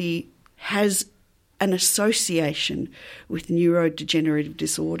actually has an association with neurodegenerative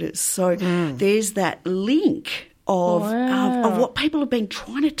disorders. So there's that link of what people have been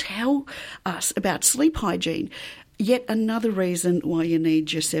trying to tell us about sleep hygiene. Yet another reason why you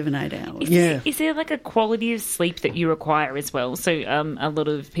need your 7-8 hours. Is there like a quality of sleep that you require as well? So a lot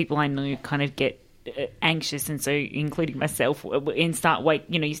of people I know kind of get anxious, and so including myself, and start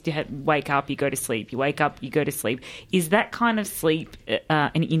you used to wake up, you go to sleep, you wake up, you go to sleep. Is that kind of sleep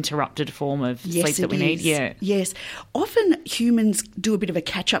an interrupted form of sleep that we need? Yes. Often humans do a bit of a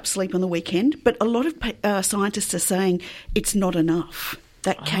catch-up sleep on the weekend, but a lot of scientists are saying it's not enough.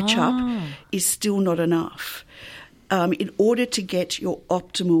 That catch-up is still not enough. In order to get your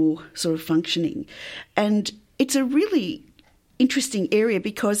optimal sort of functioning. And it's a really interesting area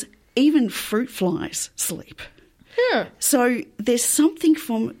because even fruit flies sleep. Yeah. So there's something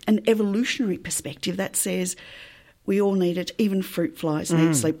from an evolutionary perspective that says we all need it. Even fruit flies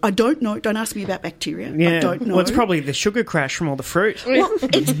need sleep. I don't know. Don't ask me about bacteria. Yeah. I don't know. Well, it's probably the sugar crash from all the fruit. Well,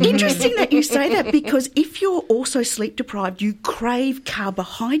 it's interesting that you say that because if you're also sleep deprived, you crave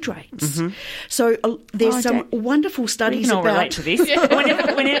carbohydrates. So there's some wonderful studies we can all about... relate to this.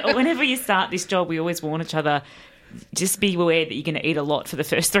 Whenever you start this job, we always warn each other, just be aware that you're going to eat a lot for the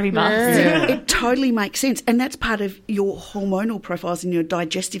first 3 months. It totally makes sense. And that's part of your hormonal profiles and your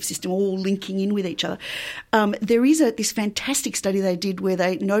digestive system all linking in with each other. There is this fantastic study they did where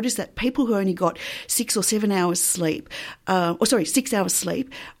they noticed that people who only got 6 or 7 hours sleep, 6 hours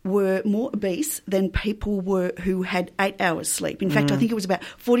sleep, were more obese than people who had 8 hours sleep. In fact, I think it was about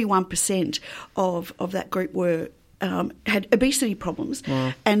 41% of that group had obesity problems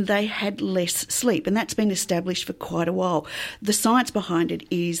and they had less sleep, and that's been established for quite a while. The science behind it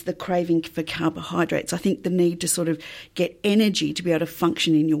is the craving for carbohydrates. I think the need to sort of get energy to be able to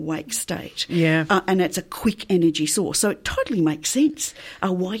function in your wake state. And it's a quick energy source. So it totally makes sense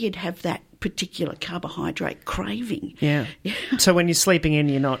why you'd have that particular carbohydrate craving. Yeah. So when you're sleeping in,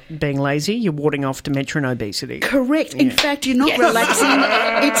 you're not being lazy, you're warding off dementia and obesity. Correct. In fact, you're not relaxing.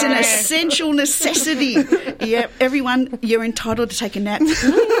 It's an essential necessity. Yeah, everyone, you're entitled to take a nap.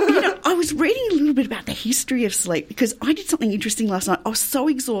 I was reading a little bit about the history of sleep because I did something interesting last night. I was so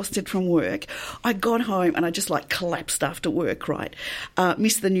exhausted from work. I got home and I just collapsed after work, right?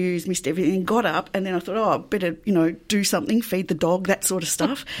 Missed the news, missed everything, got up, and then I thought, I better, do something, feed the dog, that sort of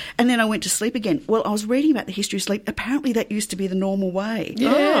stuff. And then I went to sleep again. Well, I was reading about the history of sleep. Apparently that used to be the normal way.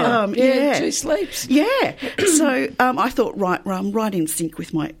 Yeah, 2 sleeps. Yeah. So I thought, I'm right in sync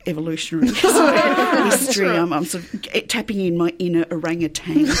with my evolutionary history. I'm sort of tapping in my inner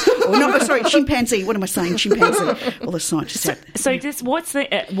orangutan. Chimpanzee. What am I saying? Chimpanzee. All the scientists out there. So just what's the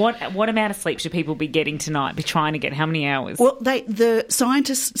what amount of sleep should people be getting tonight? Be trying to get how many hours? Well, the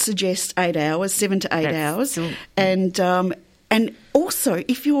scientists suggest 8 hours, 7 to 8 hours, and also,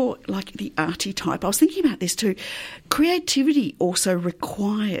 if you're like the arty type, I was thinking about this too, creativity also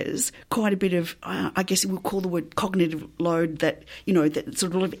requires quite a bit of, I guess we'll call the word cognitive load, that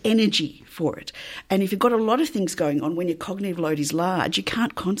sort of energy for it. And if you've got a lot of things going on, when your cognitive load is large, you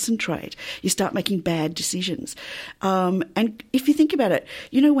can't concentrate. You start making bad decisions. And if you think about it,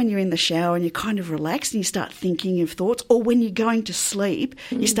 when you're in the shower and you're kind of relaxed and you start thinking of thoughts, or when you're going to sleep,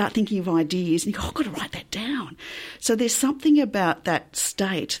 you start thinking of ideas and you go, I've got to write that down. So there's something about that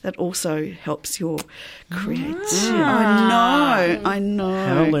state that also helps your creativity. I know.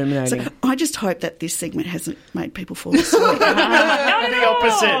 How illuminating. So I just hope that this segment hasn't made people fall asleep. The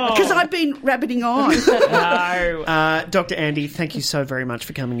opposite. Because I've been rabbiting on. No. Dr. Andi, thank you so very much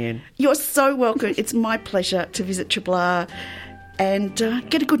for coming in. You're so welcome. It's my pleasure to visit Triple R and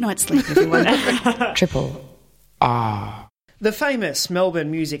get a good night's sleep, everyone. Triple R. The famous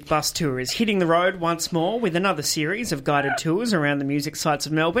Melbourne Music Bus Tour is hitting the road once more with another series of guided tours around the music sites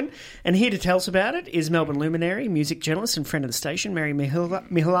of Melbourne. And here to tell us about it is Melbourne luminary, music journalist and friend of the station, Mary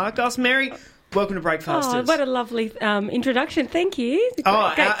Mihelakos. Mary, welcome to Breakfasters. Oh, what a lovely introduction. Thank you. Great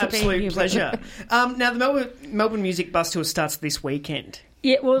our absolute pleasure. Now, the Melbourne Music Bus Tour starts this weekend.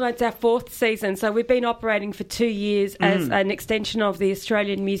 Yeah, well, it's our 4th season. So we've been operating for 2 years as an extension of the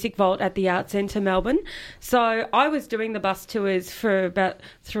Australian Music Vault at the Arts Centre, Melbourne. So I was doing the bus tours for about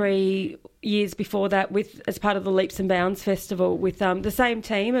 3 years before that as part of the Leaps and Bounds Festival with the same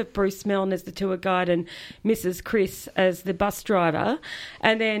team of Bruce Milne as the tour guide and Mrs. Chris as the bus driver.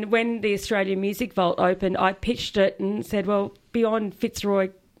 And then when the Australian Music Vault opened, I pitched it and said, well, beyond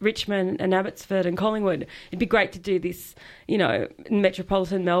Fitzroy, Richmond and Abbotsford and Collingwood, it'd be great to do this,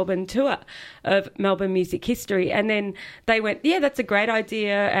 metropolitan Melbourne tour of Melbourne music history. And then they went, yeah, that's a great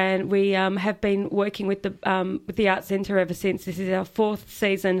idea. And we have been working with the Arts Centre ever since. This is our 4th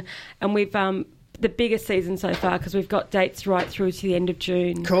season, and we've the biggest season so far because we've got dates right through to the end of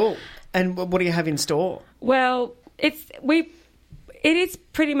June. Cool. And what do you have in store? Well, it is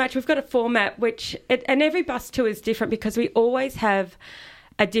pretty much, we've got a format and every bus tour is different because we always have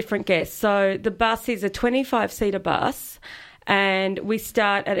a different guest. So the bus is a 25-seater bus and we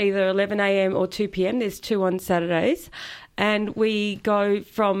start at either 11 a.m. or 2 p.m. There's 2 on Saturdays. And we go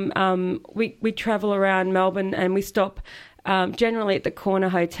from, we travel around Melbourne and we stop generally at the Corner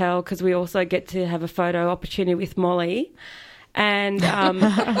Hotel because we also get to have a photo opportunity with Molly. And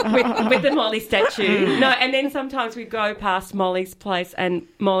with the Molly statue. No, and then sometimes we go past Molly's place and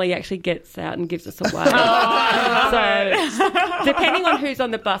Molly actually gets out and gives us a wave. So depending on who's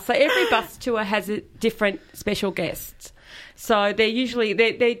on the bus. So every bus tour has a different special guests. So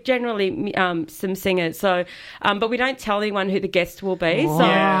they're generally some singers. So, but we don't tell anyone who the guest will be.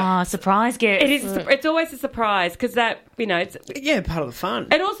 Oh, so surprise guest. It's always a surprise because that it's part of the fun.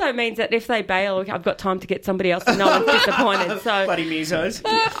 It also means that if they bail, I've got time to get somebody else, and no one's disappointed. So bloody musos.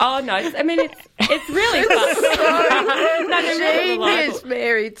 It's really fun. No, they're really reliable. Genius,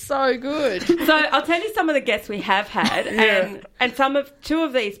 Mary. It's so good. So I'll tell you some of the guests we have had, and two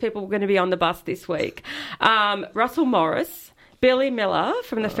of these people are going to be on the bus this week. Russell Morris, Billy Miller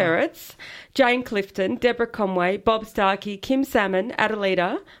from the Ferrets, Jane Clifton, Deborah Conway, Bob Starkey, Kim Salmon,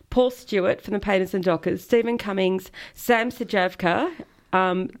 Adelita, Paul Stewart from the Painters and Dockers, Stephen Cummings, Sam Sajavka,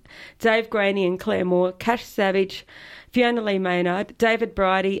 Dave Graney and Claire Moore, Cash Savage, Fiona Lee Maynard, David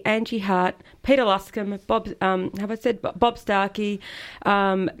Bridie, Angie Hart, Peter Luscombe, Bob Starkey,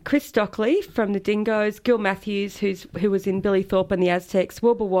 Chris Stockley from the Dingoes, Gil Matthews, who was in Billy Thorpe and the Aztecs,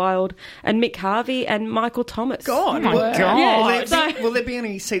 Wilbur Wilde, and Mick Harvey and Michael Thomas. God. Yeah, will there be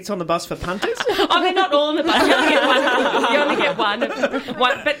any seats on the bus for punters? They're not all on the bus. You only get one.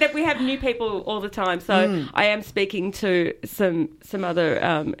 But we have new people all the time. So I am speaking to some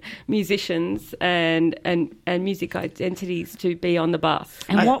other musicians and music ideas entities to be on the bus.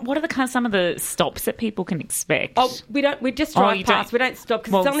 And what are some of the stops that people can expect? Oh, we just drive past. We don't stop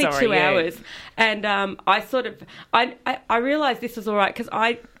because it's only 2 hours. And I realised this was all right because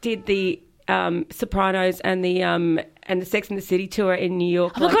I did the Sopranos and the Sex and the City tour in New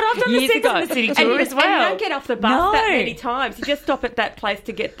York. Oh my God, I've done the Sex and the City tour as well. And you don't get off the bus that many times. You just stop at that place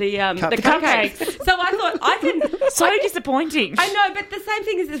to get the cupcakes. So I thought I can. So disappointing. I know, but the same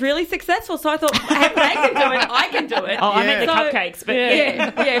thing is really successful. So I thought, if they can do it, I can do it. Oh, I meant the cupcakes, but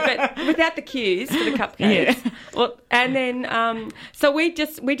but without the queues for the cupcakes. Yeah. Well, and then so we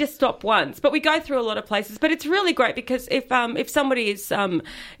just stop once, but we go through a lot of places. But it's really great because if somebody's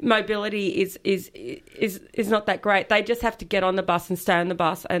mobility is not that great, they just have to get on the bus and stay on the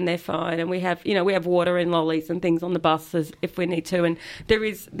bus, and they're fine. And we have water and lollies and things on the buses if we need to. And there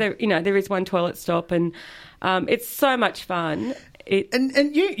is one toilet stop, and it's so much fun.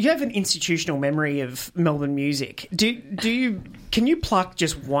 And you have an institutional memory of Melbourne music. Can you pluck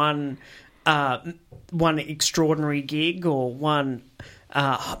just one extraordinary gig or one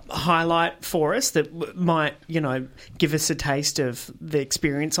highlight for us that might give us a taste of the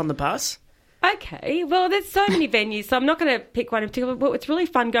experience on the bus? Okay, well, there's so many venues, so I'm not going to pick one in particular, but it's really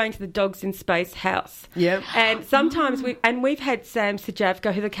fun going to the Dogs in Space house. Yeah. And sometimes we've had Sam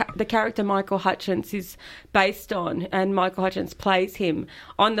Sajavko, who the character Michael Hutchence is based on, and Michael Hutchence plays him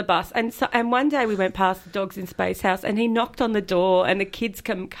on the bus. And one day we went past the Dogs in Space house, and he knocked on the door, and the kids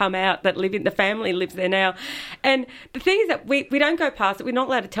come out that live in the family lives there now. And the thing is that we don't go past it. We're not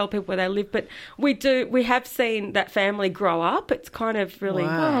allowed to tell people where they live, but we have seen that family grow up. It's kind of really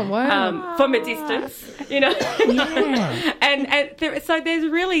from a distance, Yeah. So there's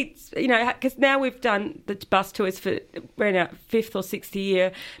really, because now we've done the bus tours we're in our 5th or 6th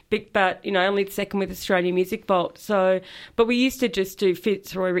year, but only the 2nd with Australian Music Vault. So, but we used to just do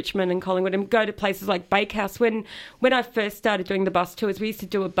Fitzroy, Richmond, and Collingwood, and go to places like Bakehouse. When I first started doing the bus tours, we used to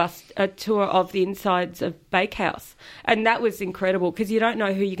do a tour of the insides of Bakehouse, and that was incredible because you don't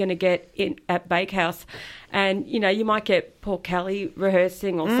know who you're going to get in at Bakehouse. And, you might get Paul Kelly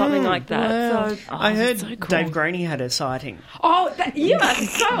rehearsing or something like that. Wow. So, I heard so cool. Dave Graney had a sighting. Oh, you are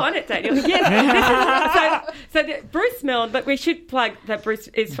so on it, Daniel. Yes. So Bruce Milne, but we should plug that Bruce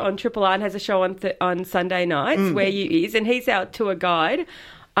is on Triple R and has a show on Sunday nights where you is, and he's our tour guide.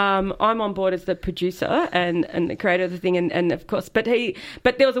 I'm on board as the producer and the creator of the thing, and of course, but there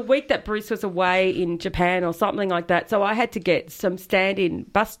was a week that Bruce was away in Japan or something like that, so I had to get some stand-in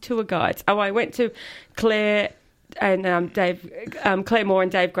bus tour guides. Oh, I went to Claire and Claire Moore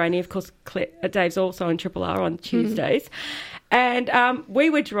and Dave Graney. Of course, Dave's also on Triple R on Tuesdays. And we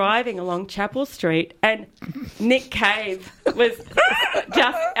were driving along Chapel Street, and Nick Cave was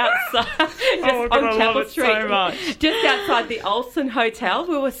just outside, on Chapel Street, so much. Just outside the Olsen Hotel.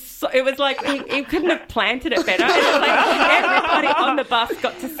 It was like he couldn't have planted it better. It was like everybody on the bus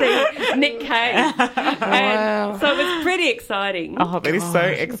got to see Nick Cave, and so it was pretty exciting. Oh, that is so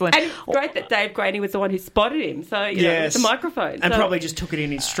excellent! And it's great that Dave Graney was the one who spotted him. So with the microphone, and probably just took it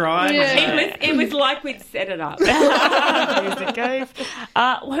in his stride. Yeah. It was like we'd set it up. What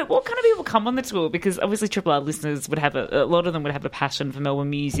kind of people come on the tour? Because obviously Triple R listeners would have a lot of them would have a passion for Melbourne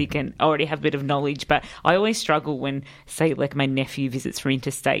music and already have a bit of knowledge, but I always struggle when, say, like my nephew visits for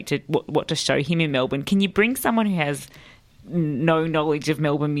interstate to what to show him in Melbourne. Can you bring someone who has no knowledge of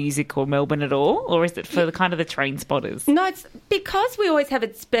Melbourne music or Melbourne at all, or is it for the kind of the train spotters? No, it's because we always have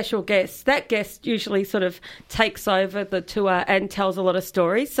a special guest. That guest usually sort of takes over the tour and tells a lot of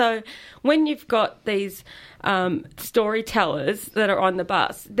stories. So when you've got these storytellers that are on the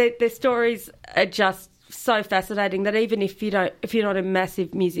bus, their stories are just so fascinating that even if you're not a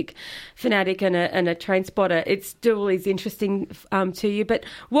massive music fanatic and a train spotter, it still is interesting to you. But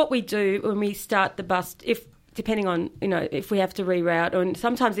what we do when we start the bus, depending on, if we have to reroute, and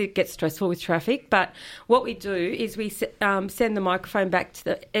sometimes it gets stressful with traffic, but what we do is we send the microphone back to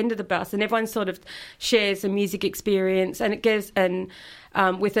the end of the bus, and everyone sort of shares a music experience, and it goes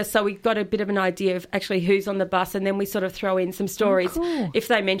with us, so we've got a bit of an idea of actually who's on the bus, and then we sort of throw in some stories if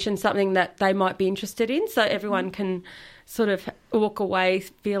they mention something that they might be interested in, so everyone can sort of walk away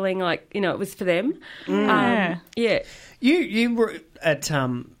feeling like, it was for them. Yeah. You were at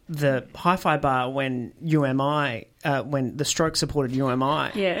the Hi-Fi bar when UMI, when the Stroke supported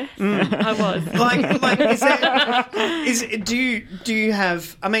UMI. Yeah, I was. Do you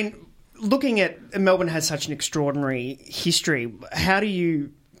have? I mean, looking at Melbourne has such an extraordinary history. How do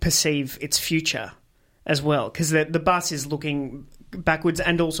you perceive its future as well? Because the bus is looking backwards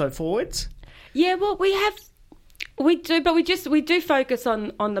and also forwards. Yeah, well, we do, but we do focus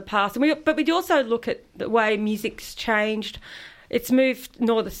on the past, but we also look at the way music's changed. it's moved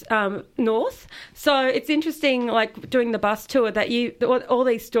north. So it's interesting, like doing the bus tour, that all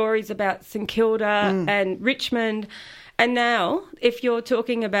these stories about St Kilda and Richmond. And now, if you're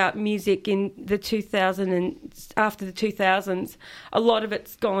talking about music in the 2000s and after the 2000s, a lot of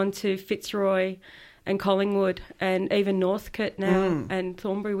it's gone to Fitzroy and Collingwood and even Northcote now and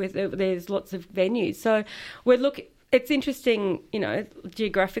Thornbury. There's lots of venues. So it's interesting,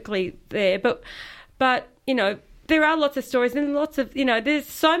 geographically there. But there are lots of stories and lots of, there's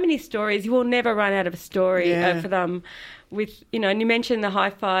so many stories. You will never run out of a story for them. With, and you mentioned the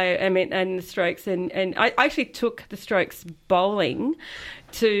Hi-Fi and the Strokes, and I actually took the Strokes bowling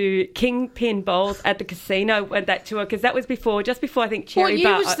to Kingpin Bowls at the casino at that tour, because that was just before I think Cherry What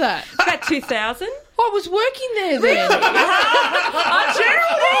year was that? About 2000. I was working there then.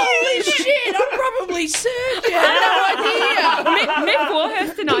 Holy shit, I probably served you. I had no idea. Mick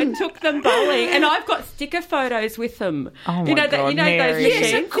Warhurst and I took them bowling, and I've got sticker photos with them. Oh my God, Mary. Those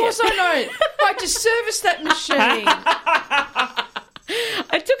machines? Yes, of course I know. I had to service that machine.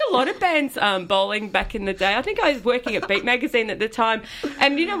 I took a lot of bands bowling back in the day. I think I was working at Beat Magazine at the time.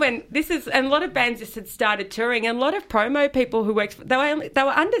 And and a lot of bands just had started touring, and a lot of promo people who worked, they were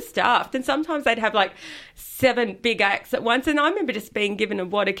understaffed, and sometimes they'd have like 7 big acts at once. And I remember just being given a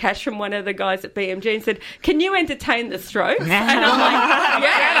wad of cash from one of the guys at BMG and said, "Can you entertain the Strokes?" And I'm like,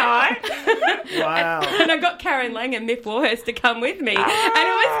 "Yeah." Wow. And I got Karen Lang and Mick Warhurst to come with me, and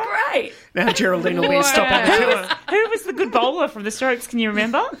it was great. Now Geraldine will be a stop at the tour. Who was the good bowler from the Strokes? Can you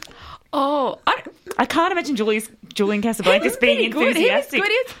remember? Oh, I can't imagine Julian Casablancas being enthusiastic. He was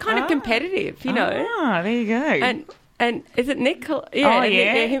good. He was kind of competitive, Ah, there you go. And is it Nick? Yeah. Oh,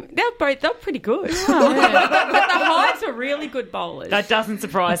 yeah. They're pretty good. Oh, yeah. But the Hives are really good bowlers. That doesn't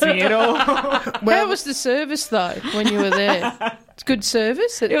surprise me at all. How was the service, though, when you were there? It's good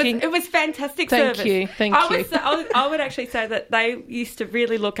service? It was fantastic service. Thank you. I would actually say that they used to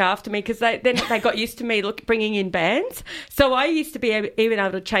really look after me, because they got used to me bringing in bands. So I used to be even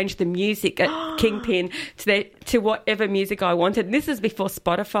able to change the music at Kingpin to whatever music I wanted. And this is before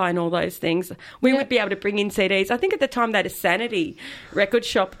Spotify and all those things. We would be able to bring in CDs. I think at the time they had a Sanity record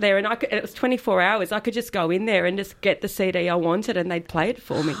shop there, and it was 24 hours. I could just go in there and just get the CD I wanted, and they'd play it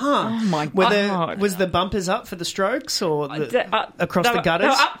for me. Huh. Oh my God! Was the bumpers up for the Strokes or across the gutters?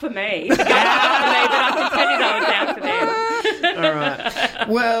 They were up for me. But I can tell you they were down for them. All right.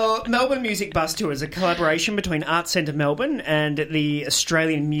 Well, Melbourne Music Bus Tour is a collaboration between Arts Centre Melbourne and the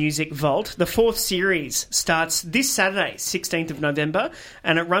Australian Music Vault. The 4th series starts this Saturday, 16th of November,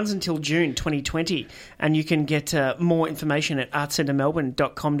 and it runs until June 2020. And you can get more information at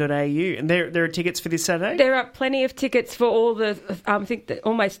artscentremelbourne.com.au. And there are tickets for this Saturday? There are plenty of tickets for all the, I think,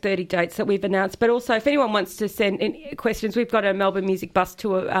 almost 30 dates that we've announced. But also, if anyone wants to send in questions, we've got a Melbourne Music Bus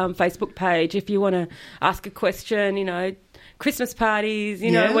Tour Facebook page. If you want to ask a question, Christmas parties,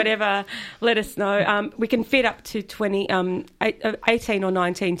 whatever, let us know. We can fit up to 18 or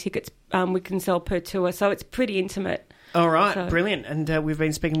 19 tickets we can sell per tour, so it's pretty intimate. All right, brilliant. And we've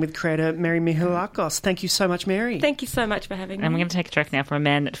been speaking with creator Mary Mihelakos. Thank you so much, Mary. Thank you so much for having me. And we're going to take a track now from a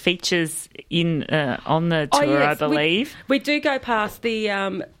man that features on the tour, I believe. We do go past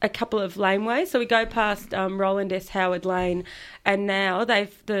a couple of laneways. So we go past Roland S. Howard Lane, and now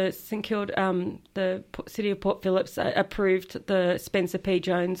the St Kilda, the City of Port Phillip approved the Spencer P.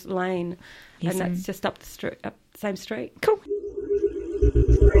 Jones Lane, and that's just up the street, up the same street. Cool.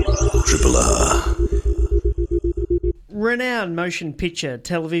 Triple R. Renowned motion picture,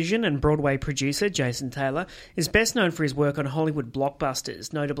 television and Broadway producer Jason Taylor is best known for his work on Hollywood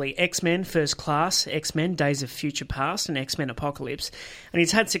blockbusters, notably X-Men First Class, X-Men Days of Future Past and X-Men Apocalypse. And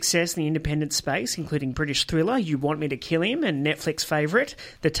he's had success in the independent space, including British thriller You Want Me to Kill Him and Netflix favourite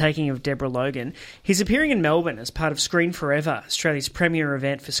The Taking of Deborah Logan. He's appearing in Melbourne as part of Screen Forever, Australia's premier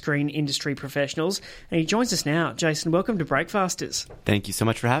event for screen industry professionals. And he joins us now. Jason, welcome to Breakfasters. Thank you so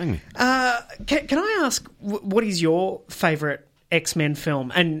much for having me. Can I ask, what is your favourite X-Men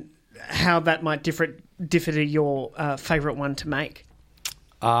film and how that might differ to your favourite one to make?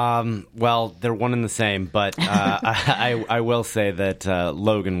 Well, they're one and the same, but I will say that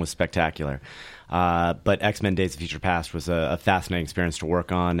Logan was spectacular. But X-Men Days of Future Past was a fascinating experience to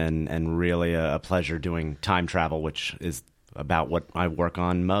work on, and really a pleasure doing time travel, which is about what I work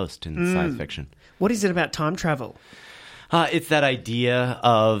on most in science fiction. What is it about time travel? It's that idea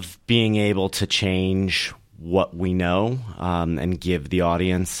of being able to change what we know and give the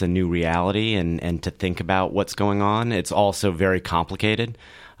audience a new reality and to think about what's going on. It's also very complicated.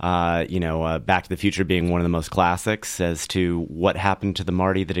 Back to the Future being one of the most classics, as to what happened to the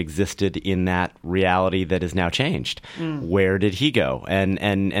Marty that existed in that reality that is now changed. Where did he go? And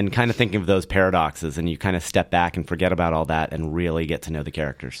kind of thinking of those paradoxes, and you kind of step back and forget about all that and really get to know the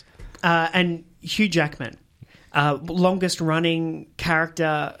characters. And Hugh Jackman, longest running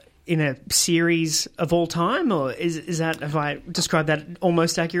character in a series of all time, or is that, have I described that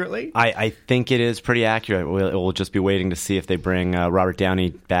almost accurately? I think it is pretty accurate. We'll just be waiting to see if they bring Robert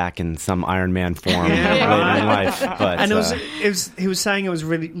Downey back in some Iron Man form later in life. But, and he was saying it was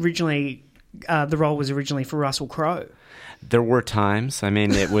really originally the role was originally for Russell Crowe. There were times. I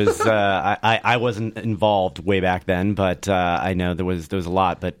mean, it was. I wasn't involved way back then, but I know there was a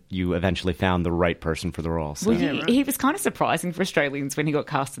lot. But you eventually found the right person for the role. So. Well, he was kind of surprising for Australians when he got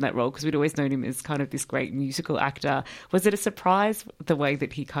cast in that role, because we'd always known him as kind of this great musical actor. Was it a surprise the way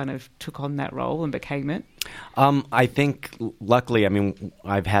that he kind of took on that role and became it? I think, luckily, I mean,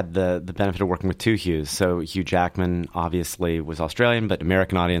 I've had the benefit of working with two Hughs. So Hugh Jackman obviously was Australian, but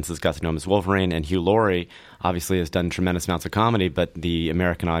American audiences got to know him as Wolverine, and Hugh Laurie obviously has done tremendous amounts of comedy, but the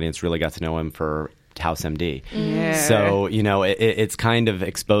American audience really got to know him for House MD. Yeah. So, it's kind of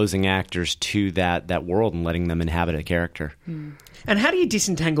exposing actors to that world and letting them inhabit a character. And how do you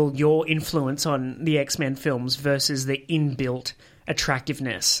disentangle your influence on the X-Men films versus the inbuilt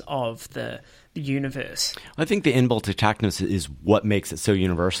attractiveness of the universe? I think the inbuilt attractiveness is what makes it so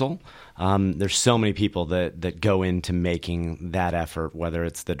universal. There's so many people that go into making that effort, whether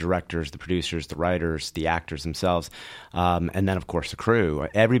it's the directors, the producers, the writers, the actors themselves, and then, of course, the crew.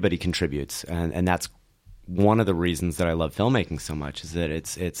 Everybody contributes, and that's one of the reasons that I love filmmaking so much, is that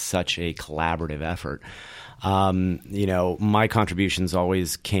it's such a collaborative effort. My contributions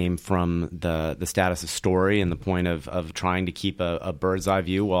always came from the status of story and the point of trying to keep a bird's eye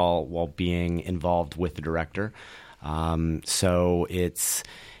view while being involved with the director. So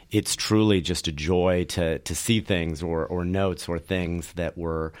it's truly just a joy to see things or notes or things that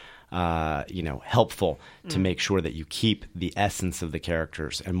were helpful to make sure that you keep the essence of the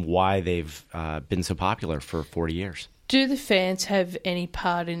characters and why they've been so popular for 40 years. Do the fans have any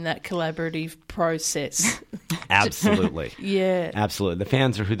part in that collaborative process? Absolutely. Yeah. Absolutely. The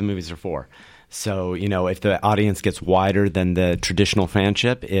fans are who the movies are for. So, if the audience gets wider than the traditional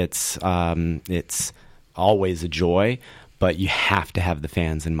fanship, it's always a joy, but you have to have the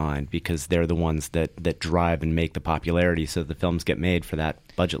fans in mind, because they're the ones that drive and make the popularity so the films get made for that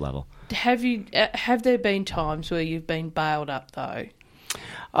budget level. Have there been times where you've been bailed up, though?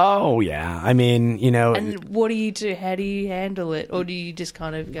 Oh, yeah. I mean, And what do you do? How do you handle it? Or do you just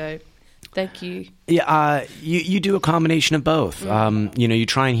kind of go, thank you? Yeah, you do a combination of both. You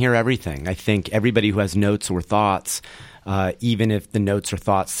try and hear everything. I think everybody who has notes or thoughts, even if the notes or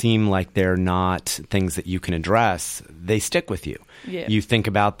thoughts seem like they're not things that you can address, they stick with you. Yeah. You think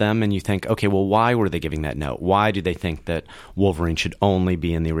about them and you think, okay, well, why were they giving that note? Why do they think that Wolverine should only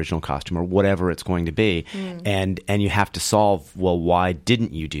be in the original costume, or whatever it's going to be? And you have to solve, well, why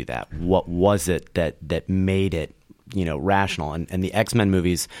didn't you do that? What was it that made it rational? And the X-Men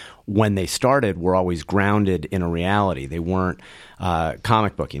movies, when they started, were always grounded in a reality. They weren't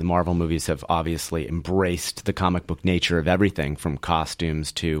comic booky. The Marvel movies have obviously embraced the comic book nature of everything, from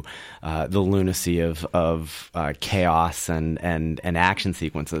costumes to the lunacy of chaos and action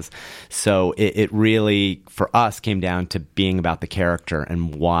sequences. So it really, for us, came down to being about the character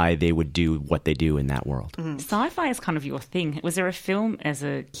and why they would do what they do in that world. Sci-fi is kind of your thing. Was there a film as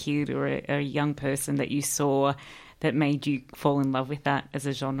a kid or a young person that you saw that made you fall in love with that as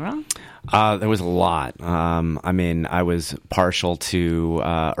a genre? There was a lot. I was partial to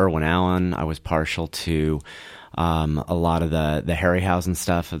Irwin Allen. I was partial to a lot of the Harryhausen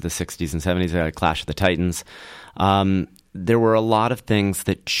stuff of the 60s and 70s, Clash of the Titans. There were a lot of things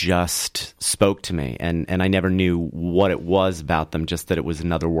that just spoke to me, and I never knew what it was about them, just that it was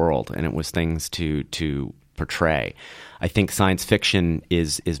another world, and it was things to portray. I think science fiction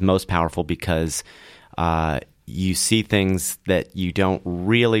is most powerful because you see things that you don't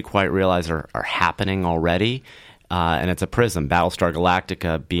really quite realize are happening already, and it's a prism. Battlestar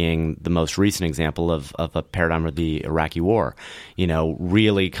Galactica being the most recent example of a paradigm of the Iraqi war,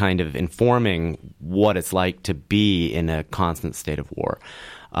 really kind of informing what it's like to be in a constant state of war.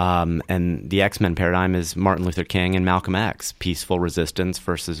 And the X-Men paradigm is Martin Luther King and Malcolm X, peaceful resistance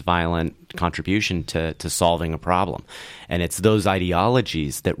versus violent contribution to solving a problem. And it's those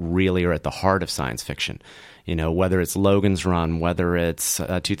ideologies that really are at the heart of science fiction. Whether it's Logan's Run, whether it's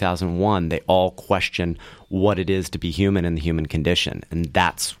 2001, they all question what it is to be human and the human condition. And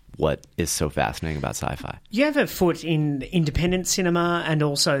that's what is so fascinating about sci-fi. You have a foot in independent cinema and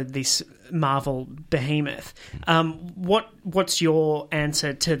also this Marvel behemoth. What's your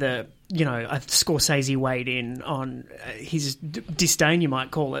answer to the, Scorsese weighed in on his disdain, you might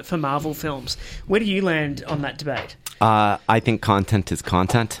call it, for Marvel films? Where do you land on that debate? I think content is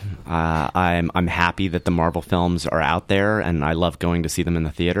content. I'm happy that the Marvel films are out there, and I love going to see them in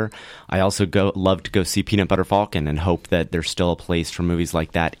the theater. I also love to go see Peanut Butter Falcon and hope that there's still a place for movies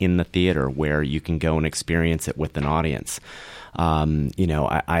like that in the theater where you can go and experience it with an audience.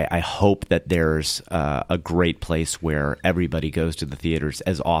 I hope that there's a great place where everybody goes to the theaters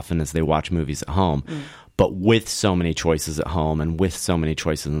as often as they watch movies at home. But with so many choices at home and with so many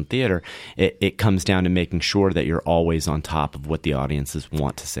choices in the theater, it comes down to making sure that you're always on top of what the audiences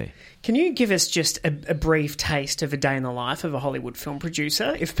want to see. Can you give us just a brief taste of a day in the life of a Hollywood film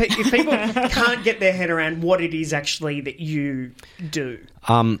producer? If people can't get their head around what it is actually that you do.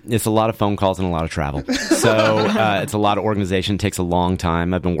 It's a lot of phone calls and a lot of travel. So it's a lot of organization. It takes a long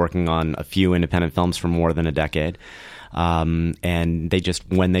time. I've been working on a few independent films for more than a decade. And they just,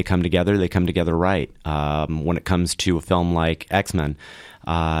 when they come together right. When it comes to a film like X-Men,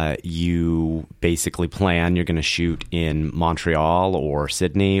 you basically plan you're going to shoot in Montreal or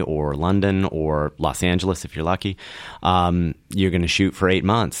Sydney or London or Los Angeles if you're lucky. You're going to shoot for 8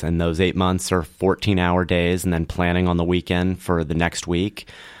 months, and those 8 months are 14-hour days, and then planning on the weekend for the next week.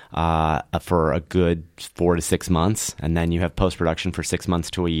 For a good 4 to 6 months, and then you have post-production for 6 months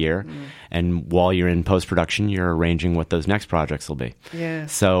to a year. And while you're in post-production, you're arranging what those next projects will be. Yeah.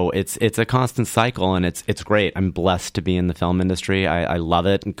 So it's a constant cycle, and it's great. I'm blessed to be in the film industry. I love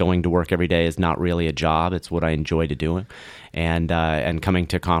it. Going to work every day is not really a job. It's what I enjoy to do. And coming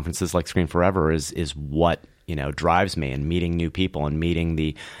to conferences like Screen Forever is what drives me, and meeting new people and meeting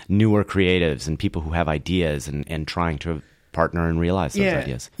the newer creatives and people who have ideas and trying to partner and realize those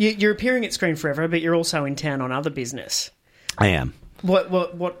ideas. You're appearing at Screen Forever, but you're also in town on other business. I am. What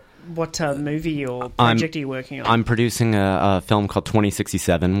movie or project are you working on? I'm producing a film called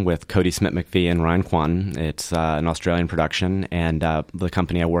 2067 with Cody Smith-McPhee and Ryan Kwan. It's an Australian production, and the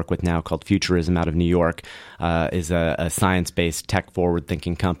company I work with now, called Futurism out of New York, is a science-based,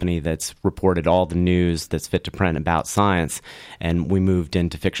 tech-forward-thinking company that's reported all the news that's fit to print about science. And we moved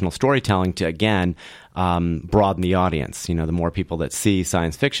into fictional storytelling to, again, broaden the audience. The more people that see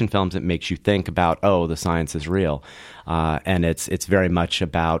science fiction films, it makes you think about, the science is real. And it's very much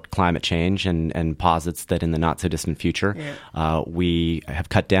about climate change and posits that in the not-so-distant future, we have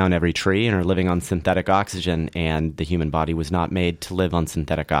cut down every tree and are living on synthetic oxygen, and the human body was not made to live on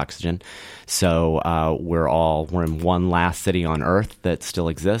synthetic oxygen. So we're in one last city on Earth that still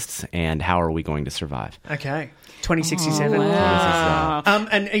exists, and how are we going to survive? Okay. 2067. Wow.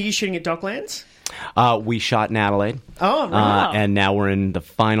 And are you shooting at Docklands? We shot in Adelaide. Oh, right. And now we're in the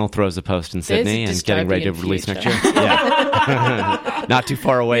final throes of post in Sydney and getting ready to release next year. Yeah. Not too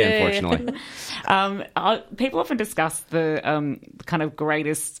far away, unfortunately. People often discuss the kind of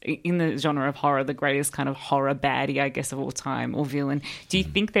greatest, in the genre of horror, the greatest kind of horror baddie, I guess, of all time, or villain. Do you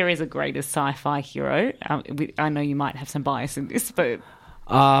think there is a greatest sci-fi hero? I know you might have some bias in this, but...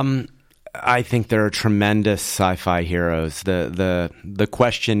 I think there are tremendous sci-fi heroes. The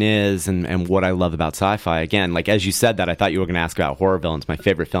question is, and what I love about sci-fi, again, like as you said that, I thought you were going to ask about horror villains. My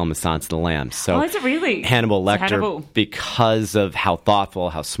favorite film is Silence of the Lambs. So is it really? Hannibal Lecter, because of how thoughtful,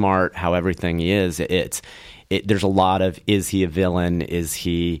 how smart, how everything he is, there's a lot of, is he a villain? Is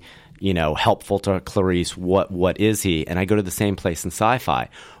he, helpful to Clarice? What is he? And I go to the same place in sci-fi,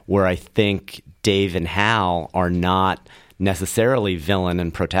 where I think Dave and Hal are not necessarily villain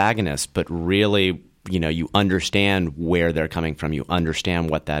and protagonist, but really, you understand where they're coming from. You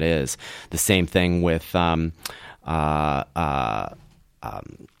understand what that is. The same thing with Robert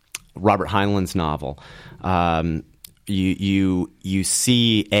Heinlein's novel. You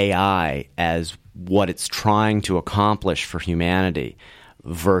see AI as what it's trying to accomplish for humanity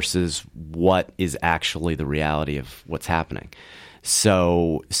versus what is actually the reality of what's happening.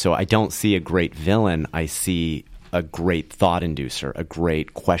 So I don't see a great villain. I see a great thought inducer, a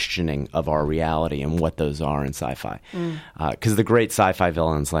great questioning of our reality and what those are in sci-fi. Because the great sci-fi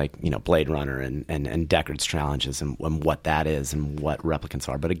villains like, Blade Runner and Deckard's Challenges and what that is and what replicants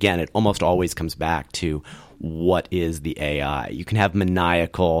are. But again, it almost always comes back to what is the AI. You can have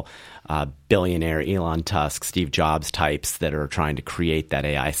maniacal billionaire Elon Musk, Steve Jobs types that are trying to create that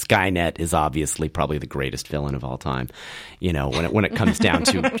AI. Skynet is obviously probably the greatest villain of all time. When it comes down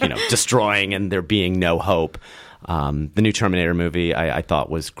to destroying and there being no hope. The new Terminator movie I thought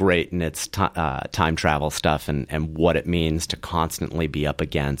was great in its time travel stuff and what it means to constantly be up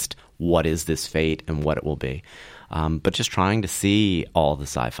against what is this fate and what it will be. but just trying to see all the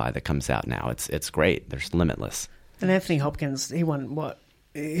sci-fi that comes out now. It's great. There's limitless. And Anthony Hopkins, he won what?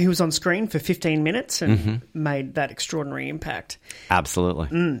 He was on screen for 15 minutes and made that extraordinary impact.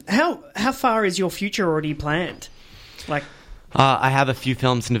 Absolutely. How far is your future already planned? I have a few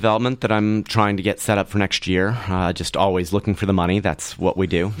films in development that I'm trying to get set up for next year. Just always looking for the money. That's what we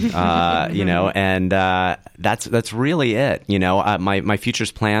do, and that's really it. My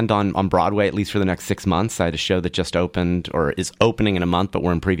future's planned on Broadway, at least for the next 6 months. I had a show that just opened, or is opening in a month, but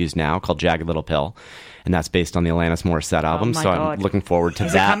we're in previews now, called Jagged Little Pill. And that's based on the Alanis Morissette album. Oh, so I'm looking forward to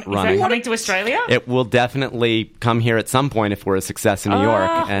that running. Is that coming to Australia? It will definitely come here at some point if we're a success in New York,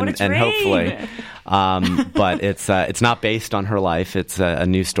 and hopefully. But it's not based on her life. It's a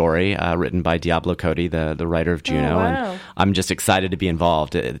new story written by Diablo Cody, the writer of Juno. And I'm just excited to be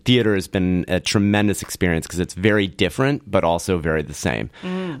involved. Theater has been a tremendous experience because it's very different, but also very the same.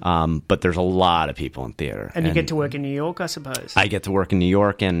 But there's a lot of people in theater. And you get to work in New York, I suppose. I get to work in New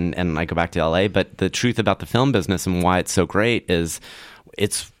York, and I go back to LA. But the truth about the film business and why it's so great is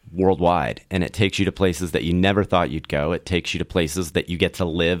it's worldwide, and it takes you to places that you never thought you'd go. It takes you to places that you get to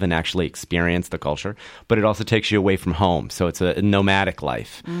live and actually experience the culture, but it also takes you away from home. So it's a nomadic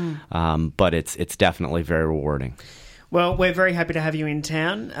life, but it's definitely very rewarding. Well, we're very happy to have you in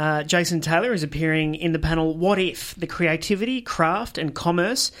town. Jason Taylor is appearing in the panel What If? The Creativity, Craft and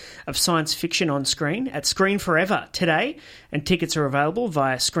Commerce of Science Fiction on Screen at Screen Forever today, and tickets are available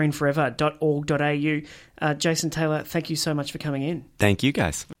via screenforever.org.au. Jason Taylor, thank you so much for coming in. Thank you,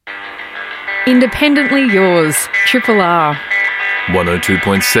 guys. Independently yours, Triple R.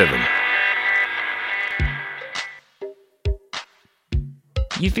 102.7.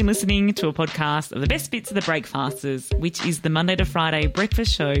 You've been listening to a podcast of the best bits of the Breakfasters, which is the Monday to Friday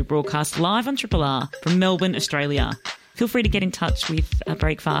breakfast show broadcast live on Triple R from Melbourne, Australia. Feel free to get in touch with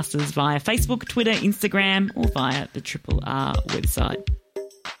Breakfasters via Facebook, Twitter, Instagram, or via the Triple R website.